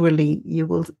visually you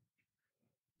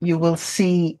will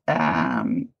see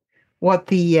what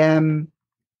the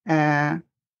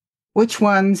which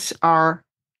ones are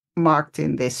marked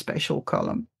in this special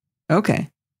column. Okay.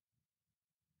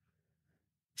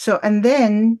 So, and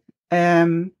then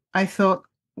I thought,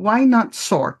 why not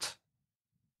sort?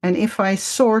 And if I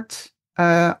sort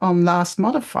on last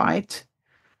modified,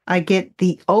 I get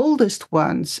the oldest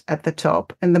ones at the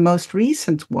top and the most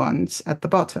recent ones at the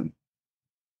bottom.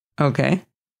 Okay.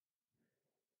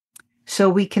 So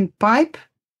we can pipe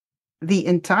the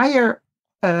entire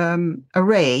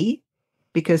array,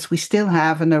 because we still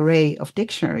have an array of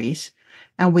dictionaries,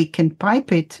 and we can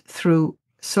pipe it through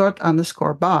sort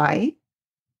 _ by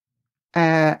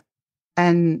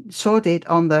and sort it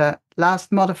on the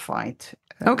last modified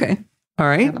okay. All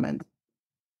right. element.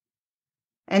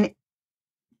 And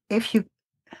if you,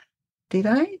 did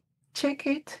I check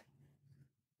it?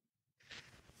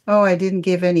 Oh, I didn't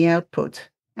give any output.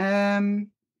 Well,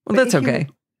 But that's if you okay.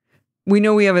 We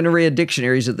know we have an array of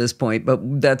dictionaries at this point, but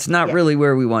that's not Yeah. really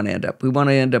where we want to end up. We want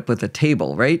to end up with a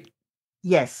table, right?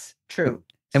 Yes, true.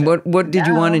 And So what did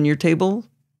you want now- in your table?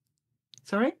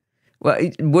 Sorry? Well,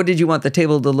 what did you want the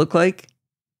table to look like?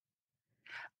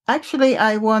 Actually,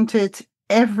 I wanted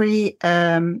every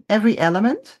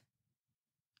element.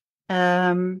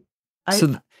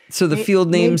 So the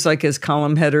field names like as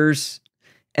column headers,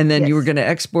 and then you were Yes. going to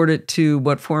export it to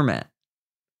what format?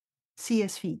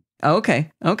 CSV, Oh,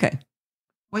 okay. Okay.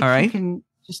 which All right. you can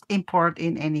just import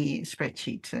in any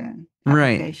spreadsheet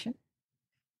Right. application.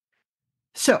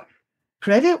 So,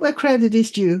 credit where credit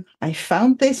is due. I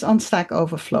found this on Stack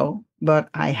Overflow, but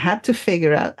I had to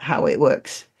figure out how it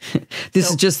works. This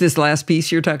is just this last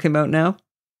piece you're talking about now?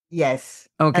 Yes.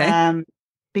 Okay.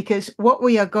 Because what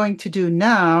we are going to do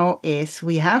now is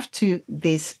we have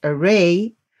this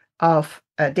array of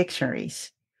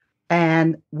dictionaries,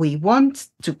 and we want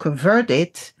to convert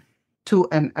it to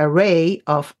an array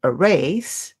of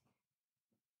arrays,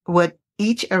 with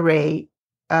each array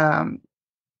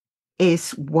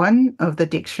is one of the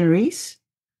dictionaries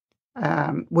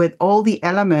with all the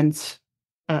elements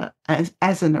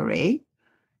as an array.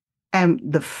 And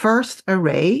the first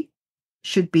array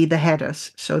should be the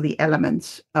headers, so the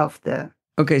elements of the...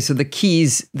 Okay, so the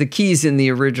keys in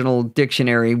the original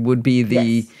dictionary would be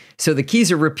Yes. So the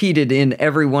keys are repeated in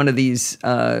every one of these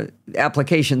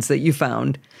applications that you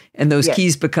found, and those Yes.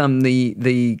 keys become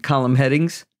the column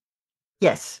headings?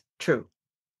 Yes, true.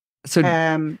 So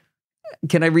can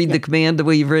I read the command the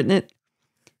way you've written it?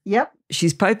 Yep.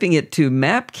 She's piping it to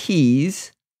map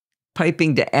keys,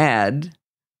 piping to add,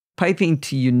 piping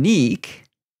to unique.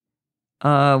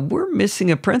 We're missing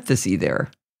a parenthesis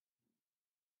there.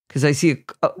 Because I see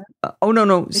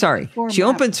sorry. She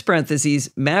map. opens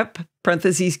parentheses, map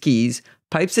parentheses keys,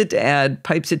 pipes it to add,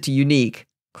 pipes it to unique,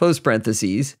 close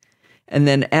parentheses, and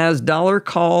then as dollar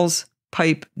calls,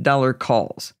 pipe dollar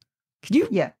calls. Can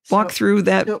you walk through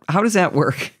that? How does that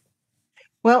work?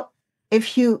 Well,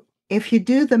 if you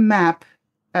do the map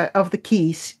of the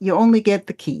keys, you only get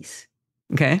the keys.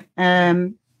 Okay.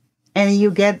 And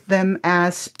you get them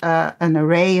as an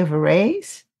array of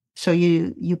arrays. So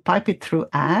you pipe it through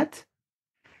add.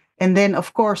 And then,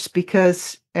 of course,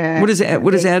 because... what does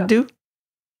add do?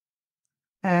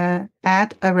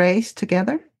 Add arrays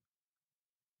together.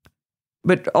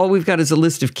 But all we've got is a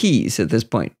list of keys at this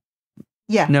point.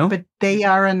 Yeah, no? But they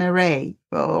are an array,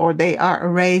 or they are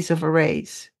arrays of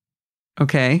arrays.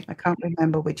 Okay. I can't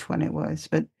remember which one it was.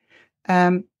 But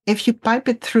if you pipe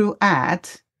it through add,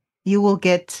 you will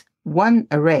get one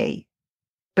array.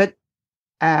 But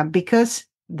because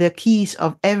the keys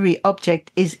of every object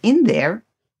is in there,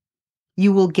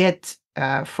 you will get,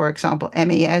 for example,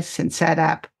 MES and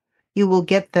setup, you will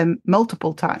get them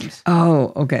multiple times.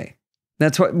 Oh, okay.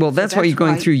 That's why you're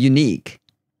going through unique.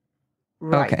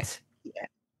 Right. Okay. Yeah.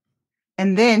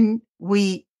 And then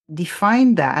we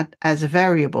define that as a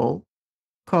variable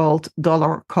called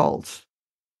 $calls,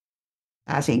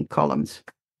 as in columns.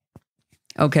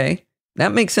 Okay.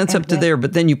 That makes sense up to there,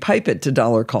 but then you pipe it to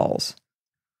dollar calls.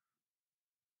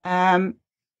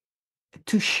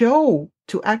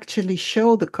 To actually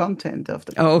show the content of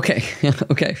the... Oh, okay.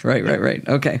 Okay. Right.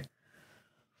 Okay.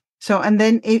 So, and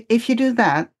then if you do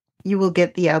that, you will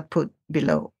get the output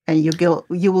below, and you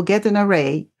will get an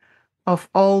array of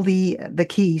all the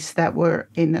keys that were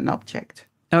in an object.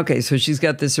 Okay, so she's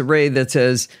got this array that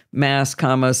says mass,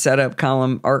 comma, setup,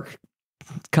 column, arc,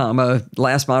 comma,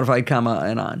 last modified, comma,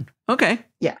 and on. Okay.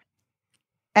 Yeah.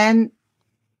 And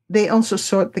they also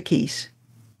sort the keys.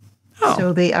 Oh.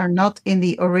 So they are not in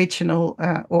the original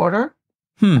order,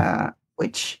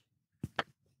 which,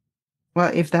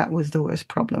 well, if that was the worst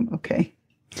problem, okay.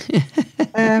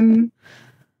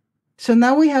 So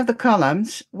now we have the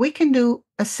columns. We can do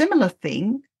a similar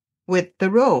thing with the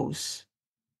rows.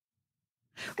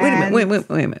 Wait a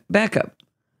minute. Back up.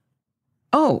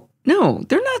 Oh, no,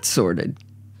 they're not sorted.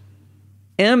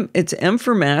 It's M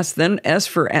for mass, then S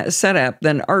for setup,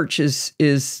 then arch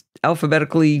is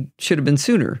alphabetically should have been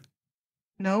sooner.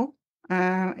 No,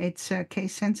 it's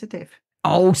case sensitive.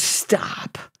 Oh,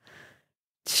 stop.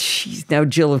 Jeez, now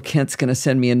Jill of Kent's going to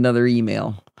send me another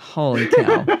email. Holy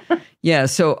cow. Yeah,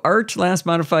 so arch, last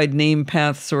modified, name,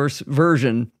 path, source,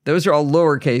 version, those are all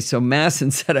lowercase, so mass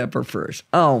and setup are first.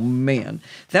 Oh, man.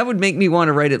 That would make me want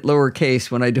to write it lowercase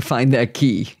when I define that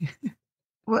key.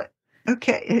 What?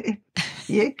 Okay.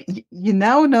 You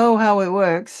now know how it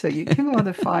works, so you can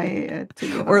modify it.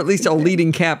 Or at least I'll lead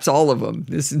in caps all of them.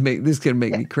 This is going to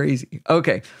make me crazy.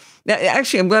 Okay. Now,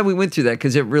 actually, I'm glad we went through that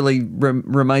because it really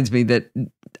reminds me that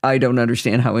I don't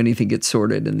understand how anything gets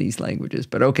sorted in these languages,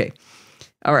 but okay.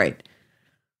 All right.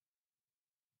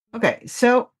 Okay,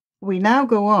 so we now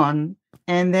go on,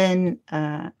 and then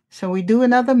so we do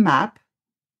another map,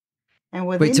 and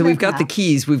within Wait, so we've got map, the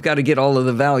keys. We've got to get all of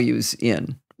the values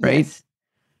in, right? Yes.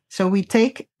 So we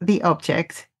take the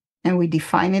object and we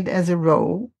define it as a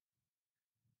row,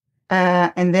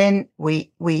 and then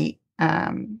we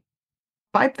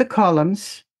pipe the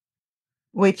columns,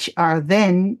 which are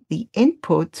then the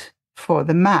input for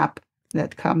the map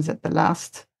that comes at the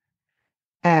last.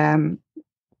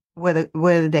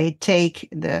 Whether they take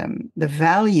the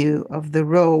value of the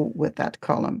row with that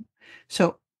column.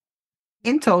 So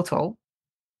in total,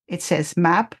 it says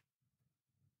map,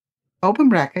 open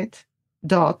bracket,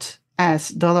 dot as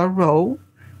dollar $row,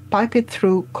 pipe it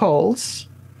through calls,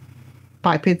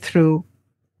 pipe it through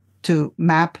to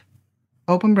map,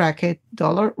 open bracket,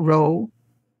 dollar $row,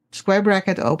 square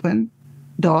bracket open,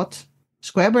 dot,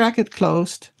 square bracket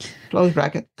closed, close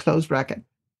bracket, close bracket.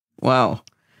 Wow.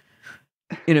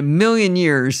 In a million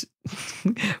years,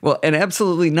 well, and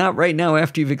absolutely not right now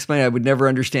after you've explained, I would never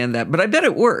understand that, but I bet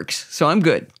it works, so I'm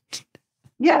good.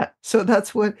 Yeah, so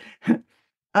that's what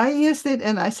I used it,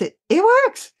 and I said, it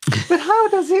works, but how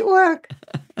does it work?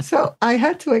 So I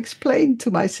had to explain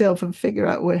to myself and figure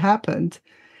out what happened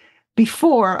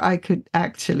before I could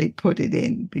actually put it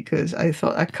in, because I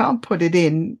thought I can't put it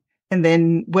in and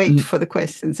then wait for the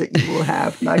questions that you will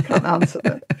have, and I can't answer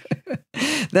them.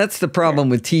 That's the problem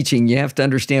with teaching. You have to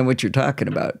understand what you're talking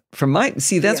about.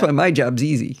 That's why my job's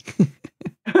easy.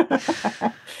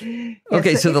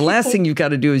 Okay, so the last thing you've got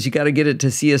to do is you got to get it to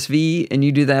CSV, and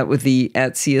you do that with the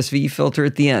 @CSV filter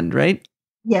at the end, right?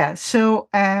 Yeah, so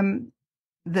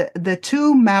the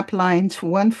two map lines,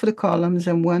 one for the columns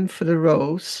and one for the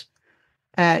rows,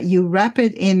 you wrap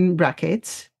it in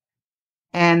brackets,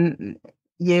 and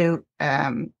you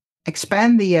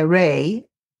expand the array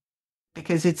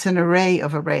because it's an array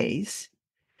of arrays,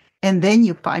 and then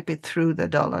you pipe it through the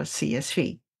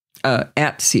 $CSV.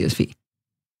 @CSV.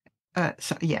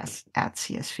 So yes,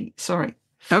 @CSV. Sorry.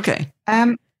 Okay.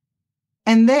 And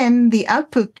then the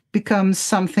output becomes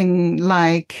something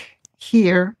like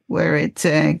here, where it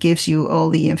gives you all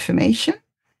the information.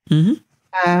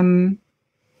 And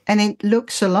it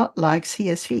looks a lot like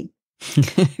CSV.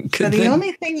 So the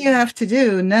only thing you have to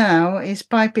do now is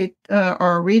pipe it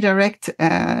or redirect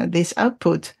this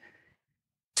output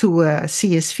to a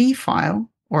CSV file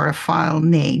or a file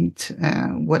named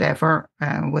whatever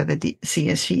with a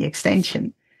CSV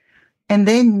extension. And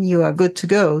then you are good to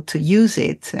go to use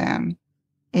it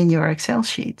in your Excel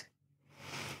sheet.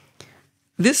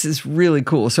 This is really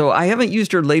cool. So I haven't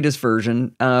used her latest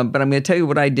version, but I'm going to tell you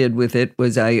what I did with it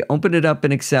was I opened it up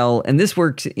in Excel, and this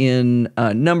works in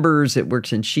numbers. It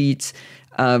works in sheets.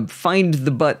 Find the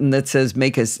button that says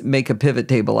make a pivot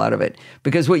table out of it,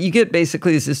 because what you get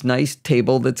basically is this nice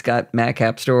table that's got Mac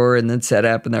App Store and then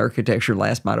setup and the architecture,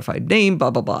 last modified name,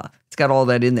 blah, blah, blah. It's got all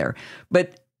that in there.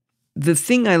 But the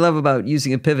thing I love about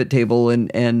using a pivot table,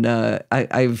 and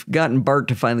I've gotten Bart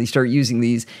to finally start using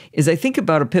these, is I think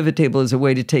about a pivot table as a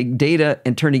way to take data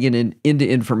and turning it into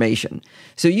information.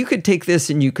 So you could take this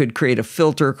and you could create a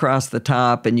filter across the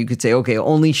top, and you could say, okay,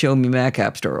 only show me Mac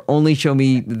App Store, only show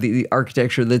me the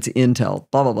architecture that's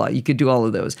Intel, blah, blah, blah. You could do all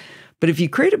of those. But if you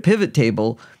create a pivot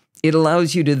table, it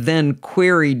allows you to then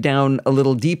query down a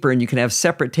little deeper, and you can have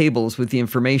separate tables with the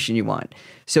information you want.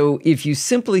 So if you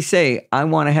simply say, I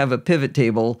want to have a pivot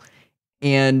table,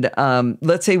 and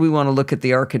let's say we want to look at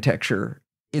the architecture,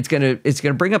 it's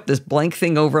gonna bring up this blank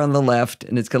thing over on the left,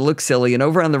 and it's going to look silly. And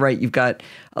over on the right, you've got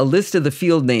a list of the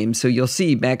field names. So you'll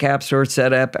see Mac App Store,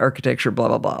 setup, architecture, blah,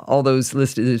 blah, blah, all those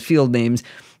listed as field names.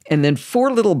 And then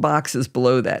 4 little boxes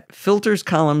below that: filters,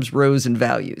 columns, rows, and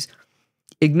values.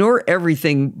 Ignore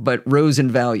everything but rows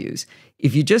and values.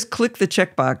 If you just click the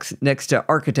checkbox next to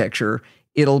architecture,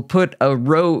 it'll put a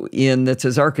row in that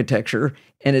says architecture,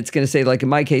 and it's going to say, like in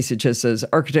my case, it just says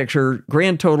architecture,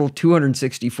 grand total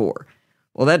 264.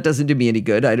 Well, that doesn't do me any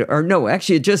good. No,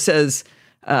 actually, it just says,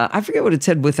 I forget what it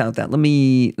said without that. Let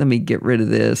me get rid of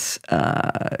this,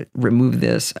 remove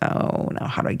this. Oh, now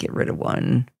how do I get rid of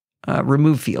one?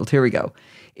 Remove field. Here we go.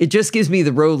 It just gives me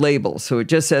the row label. So it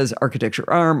just says architecture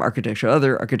ARM, architecture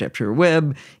other, architecture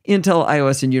web, Intel,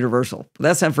 iOS, and universal.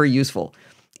 That's not very useful.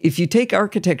 If you take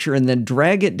architecture and then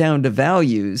drag it down to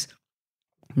values,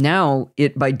 now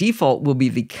it by default will be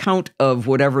the count of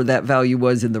whatever that value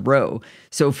was in the row.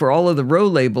 So for all of the row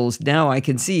labels, now I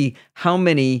can see how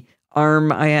many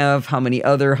ARM I have, how many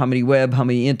other, how many web, how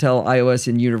many Intel, iOS,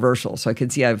 and universal. So I can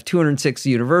see I have 206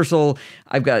 universal.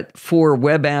 I've got 4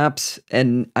 web apps,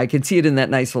 and I can see it in that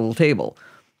nice little table.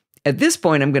 At this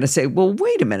point, I'm going to say, well,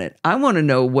 wait a minute. I want to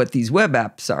know what these web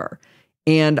apps are.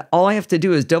 And all I have to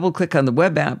do is double click on the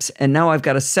web apps. And now I've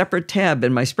got a separate tab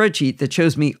in my spreadsheet that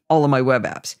shows me all of my web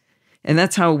apps. And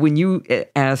that's how when you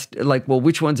asked, like, well,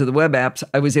 which ones are the web apps,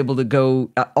 I was able to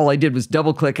go, all I did was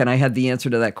double click and I had the answer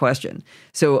to that question.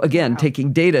 So again,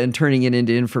 taking data and turning it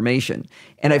into information.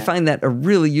 And I find that a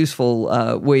really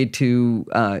useful way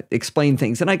to explain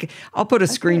things. And I'll put a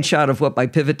screenshot of what my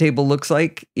pivot table looks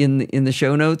like in the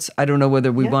show notes. I don't know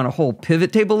whether we want a whole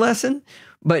pivot table lesson,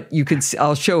 but you can.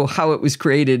 I'll show how it was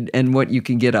created and what you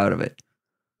can get out of it.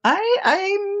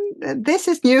 This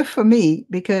is new for me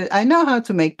because I know how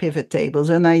to make pivot tables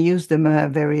and I use them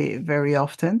very, very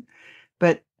often.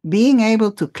 But being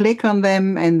able to click on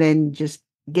them and then just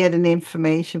get an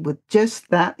information with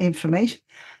just that information,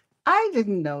 I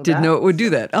didn't know that. Didn't know it would do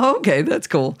that. Oh, okay, that's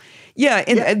cool. Yeah,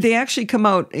 and they actually come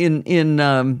out in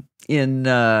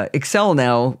Excel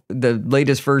now, the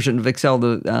latest version of Excel,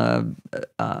 the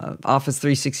Office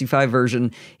 365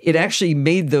 version. It actually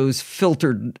made those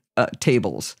filtered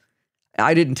tables.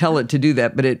 I didn't tell it to do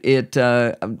that, but it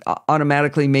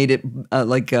automatically made it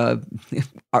like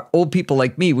old people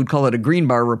like me would call it a green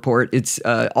bar report. It's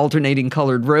alternating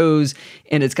colored rows,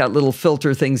 and it's got little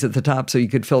filter things at the top, so you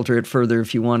could filter it further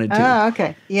if you wanted to. Oh,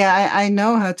 okay. Yeah, I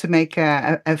know how to make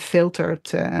a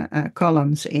filtered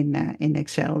columns in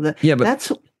Excel. But that's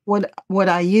what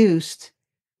I used.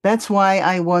 That's why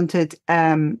I wanted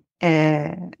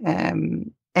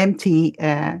empty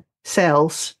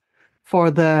cells for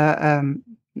the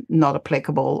not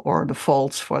applicable or the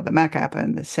faults for the Mac app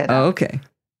and the setup. Oh, okay.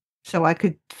 So I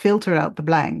could filter out the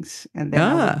blanks, and then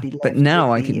I would be left but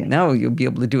now with now you'll be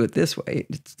able to do it this way.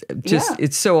 It's just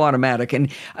it's so automatic,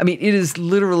 and I mean it is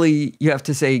literally you have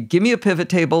to say, give me a pivot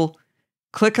table,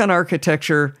 click on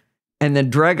architecture, and then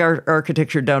drag our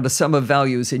architecture down to sum of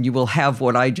values, and you will have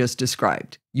what I just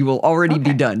described. You will already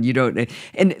be done. You don't.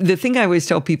 And the thing I always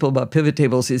tell people about pivot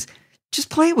tables is just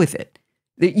play with it.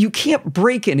 You can't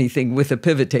break anything with a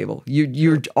pivot table.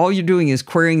 All you're doing is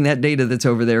querying that data that's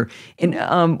over there. And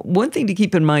one thing to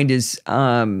keep in mind is,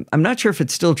 I'm not sure if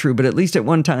it's still true, but at least at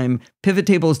one time, pivot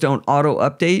tables don't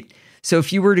auto-update. So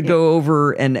if you were to go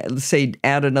over and let's say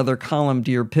add another column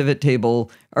to your pivot table,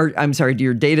 or I'm sorry, to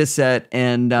your data set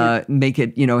and make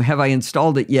it, have I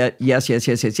installed it yet? Yes, yes,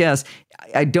 yes, yes, yes.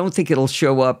 I don't think it'll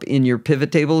show up in your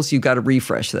pivot tables. You've got to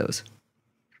refresh those.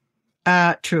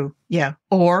 True. Yeah.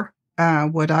 Or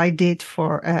what I did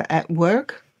for at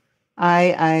work,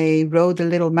 I wrote a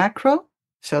little macro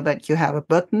so that you have a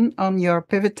button on your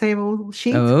pivot table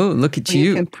sheet. Oh, look at you!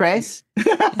 You can press, and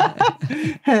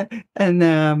it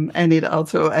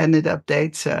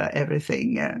updates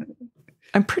everything.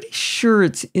 I'm pretty sure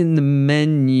it's in the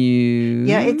menu.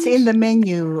 Yeah, it's in the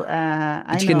menu.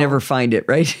 But you can never find it,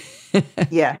 right?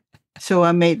 Yeah. So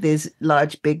I made this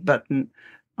large big button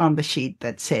on the sheet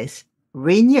that says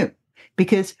renew.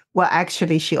 Because, well,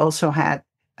 actually, she also had,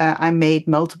 I made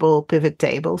multiple pivot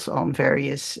tables on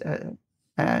various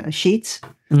sheets.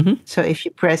 Mm-hmm. So if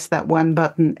you press that one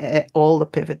button, all the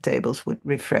pivot tables would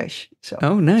refresh. So,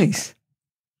 oh, nice.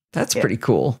 That's pretty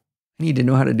cool. I need to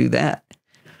know how to do that.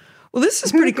 Well, this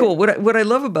is pretty cool. What I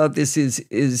love about this is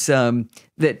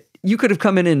that you could have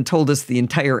come in and told us the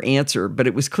entire answer, but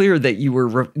it was clear that you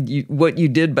were what you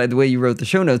did by the way you wrote the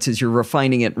show notes is you're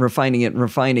refining it, refining it, and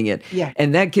refining it. Yeah.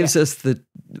 And that gives us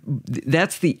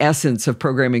that's the essence of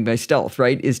programming by stealth,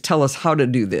 right? Is tell us how to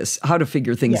do this, how to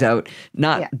figure things out.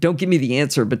 Don't give me the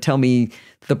answer, but tell me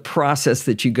the process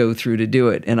that you go through to do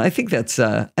it. And I think that's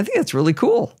really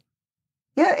cool.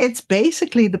 Yeah, it's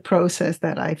basically the process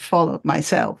that I followed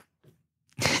myself.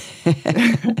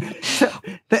 So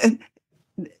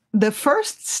the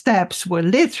first steps were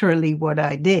literally what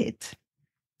I did.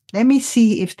 Let me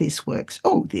see if this works.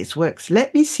 Oh, this works.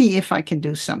 Let me see if I can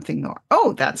do something more.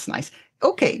 Oh, that's nice.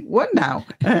 Okay, what now?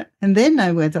 And then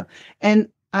I went on. And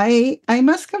I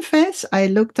must confess, I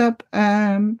looked up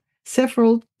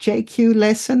several JQ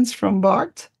lessons from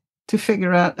Bart to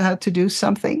figure out how to do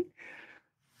something.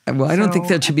 Well, I don't think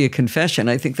that should be a confession.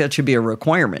 I think that should be a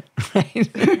requirement. Right?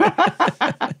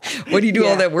 What do you do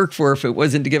all that work for if it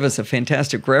wasn't to give us a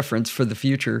fantastic reference for the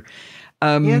future?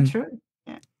 True.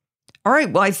 Yeah. All right.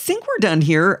 Well, I think we're done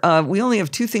here. We only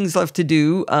have two things left to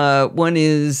do. One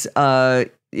is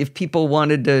if people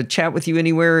wanted to chat with you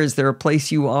anywhere, is there a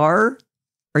place you are?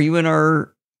 Are you in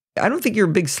our... I don't think you're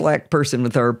a big Slack person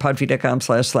with our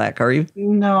podfeed.com/Slack, are you?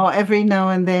 No, every now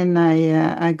and then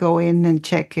I go in and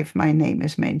check if my name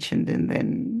is mentioned and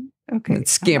then, and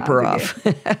scamper off.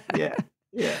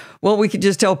 Yeah. Well, we could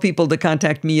just tell people to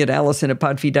contact me at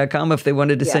Allison@podfeed.com if they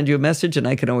wanted to send you a message, and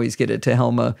I can always get it to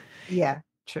Helma. Yeah,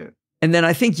 true. And then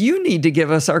I think you need to give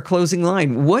us our closing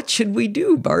line. What should we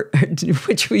do, Bart?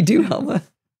 What should we do, Helma?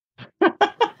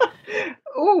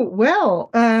 Oh, well,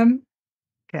 can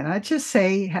I just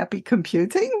say happy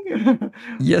computing?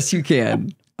 Yes, you can.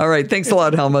 All right. Thanks a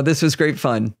lot, Helma. This was great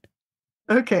fun.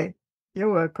 Okay.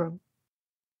 You're welcome.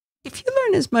 If you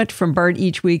learn as much from Bart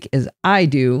each week as I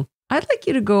do, I'd like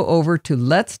you to go over to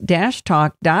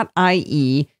lets-talk.ie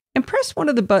and press one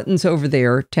of the buttons over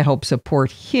there to help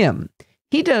support him.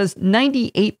 He does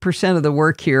 98% of the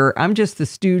work here. I'm just the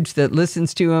stooge that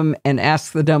listens to him and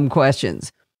asks the dumb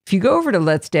questions. If you go over to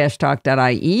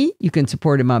lets-talk.ie, you can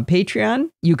support him on Patreon,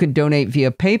 you can donate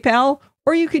via PayPal,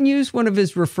 or you can use one of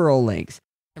his referral links.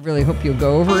 I really hope you'll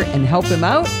go over and help him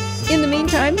out. In the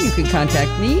meantime, you can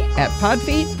contact me at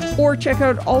Podfeet or check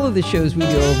out all of the shows we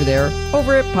do over there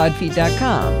over at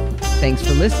podfeet.com. Thanks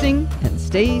for listening and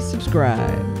stay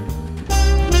subscribed.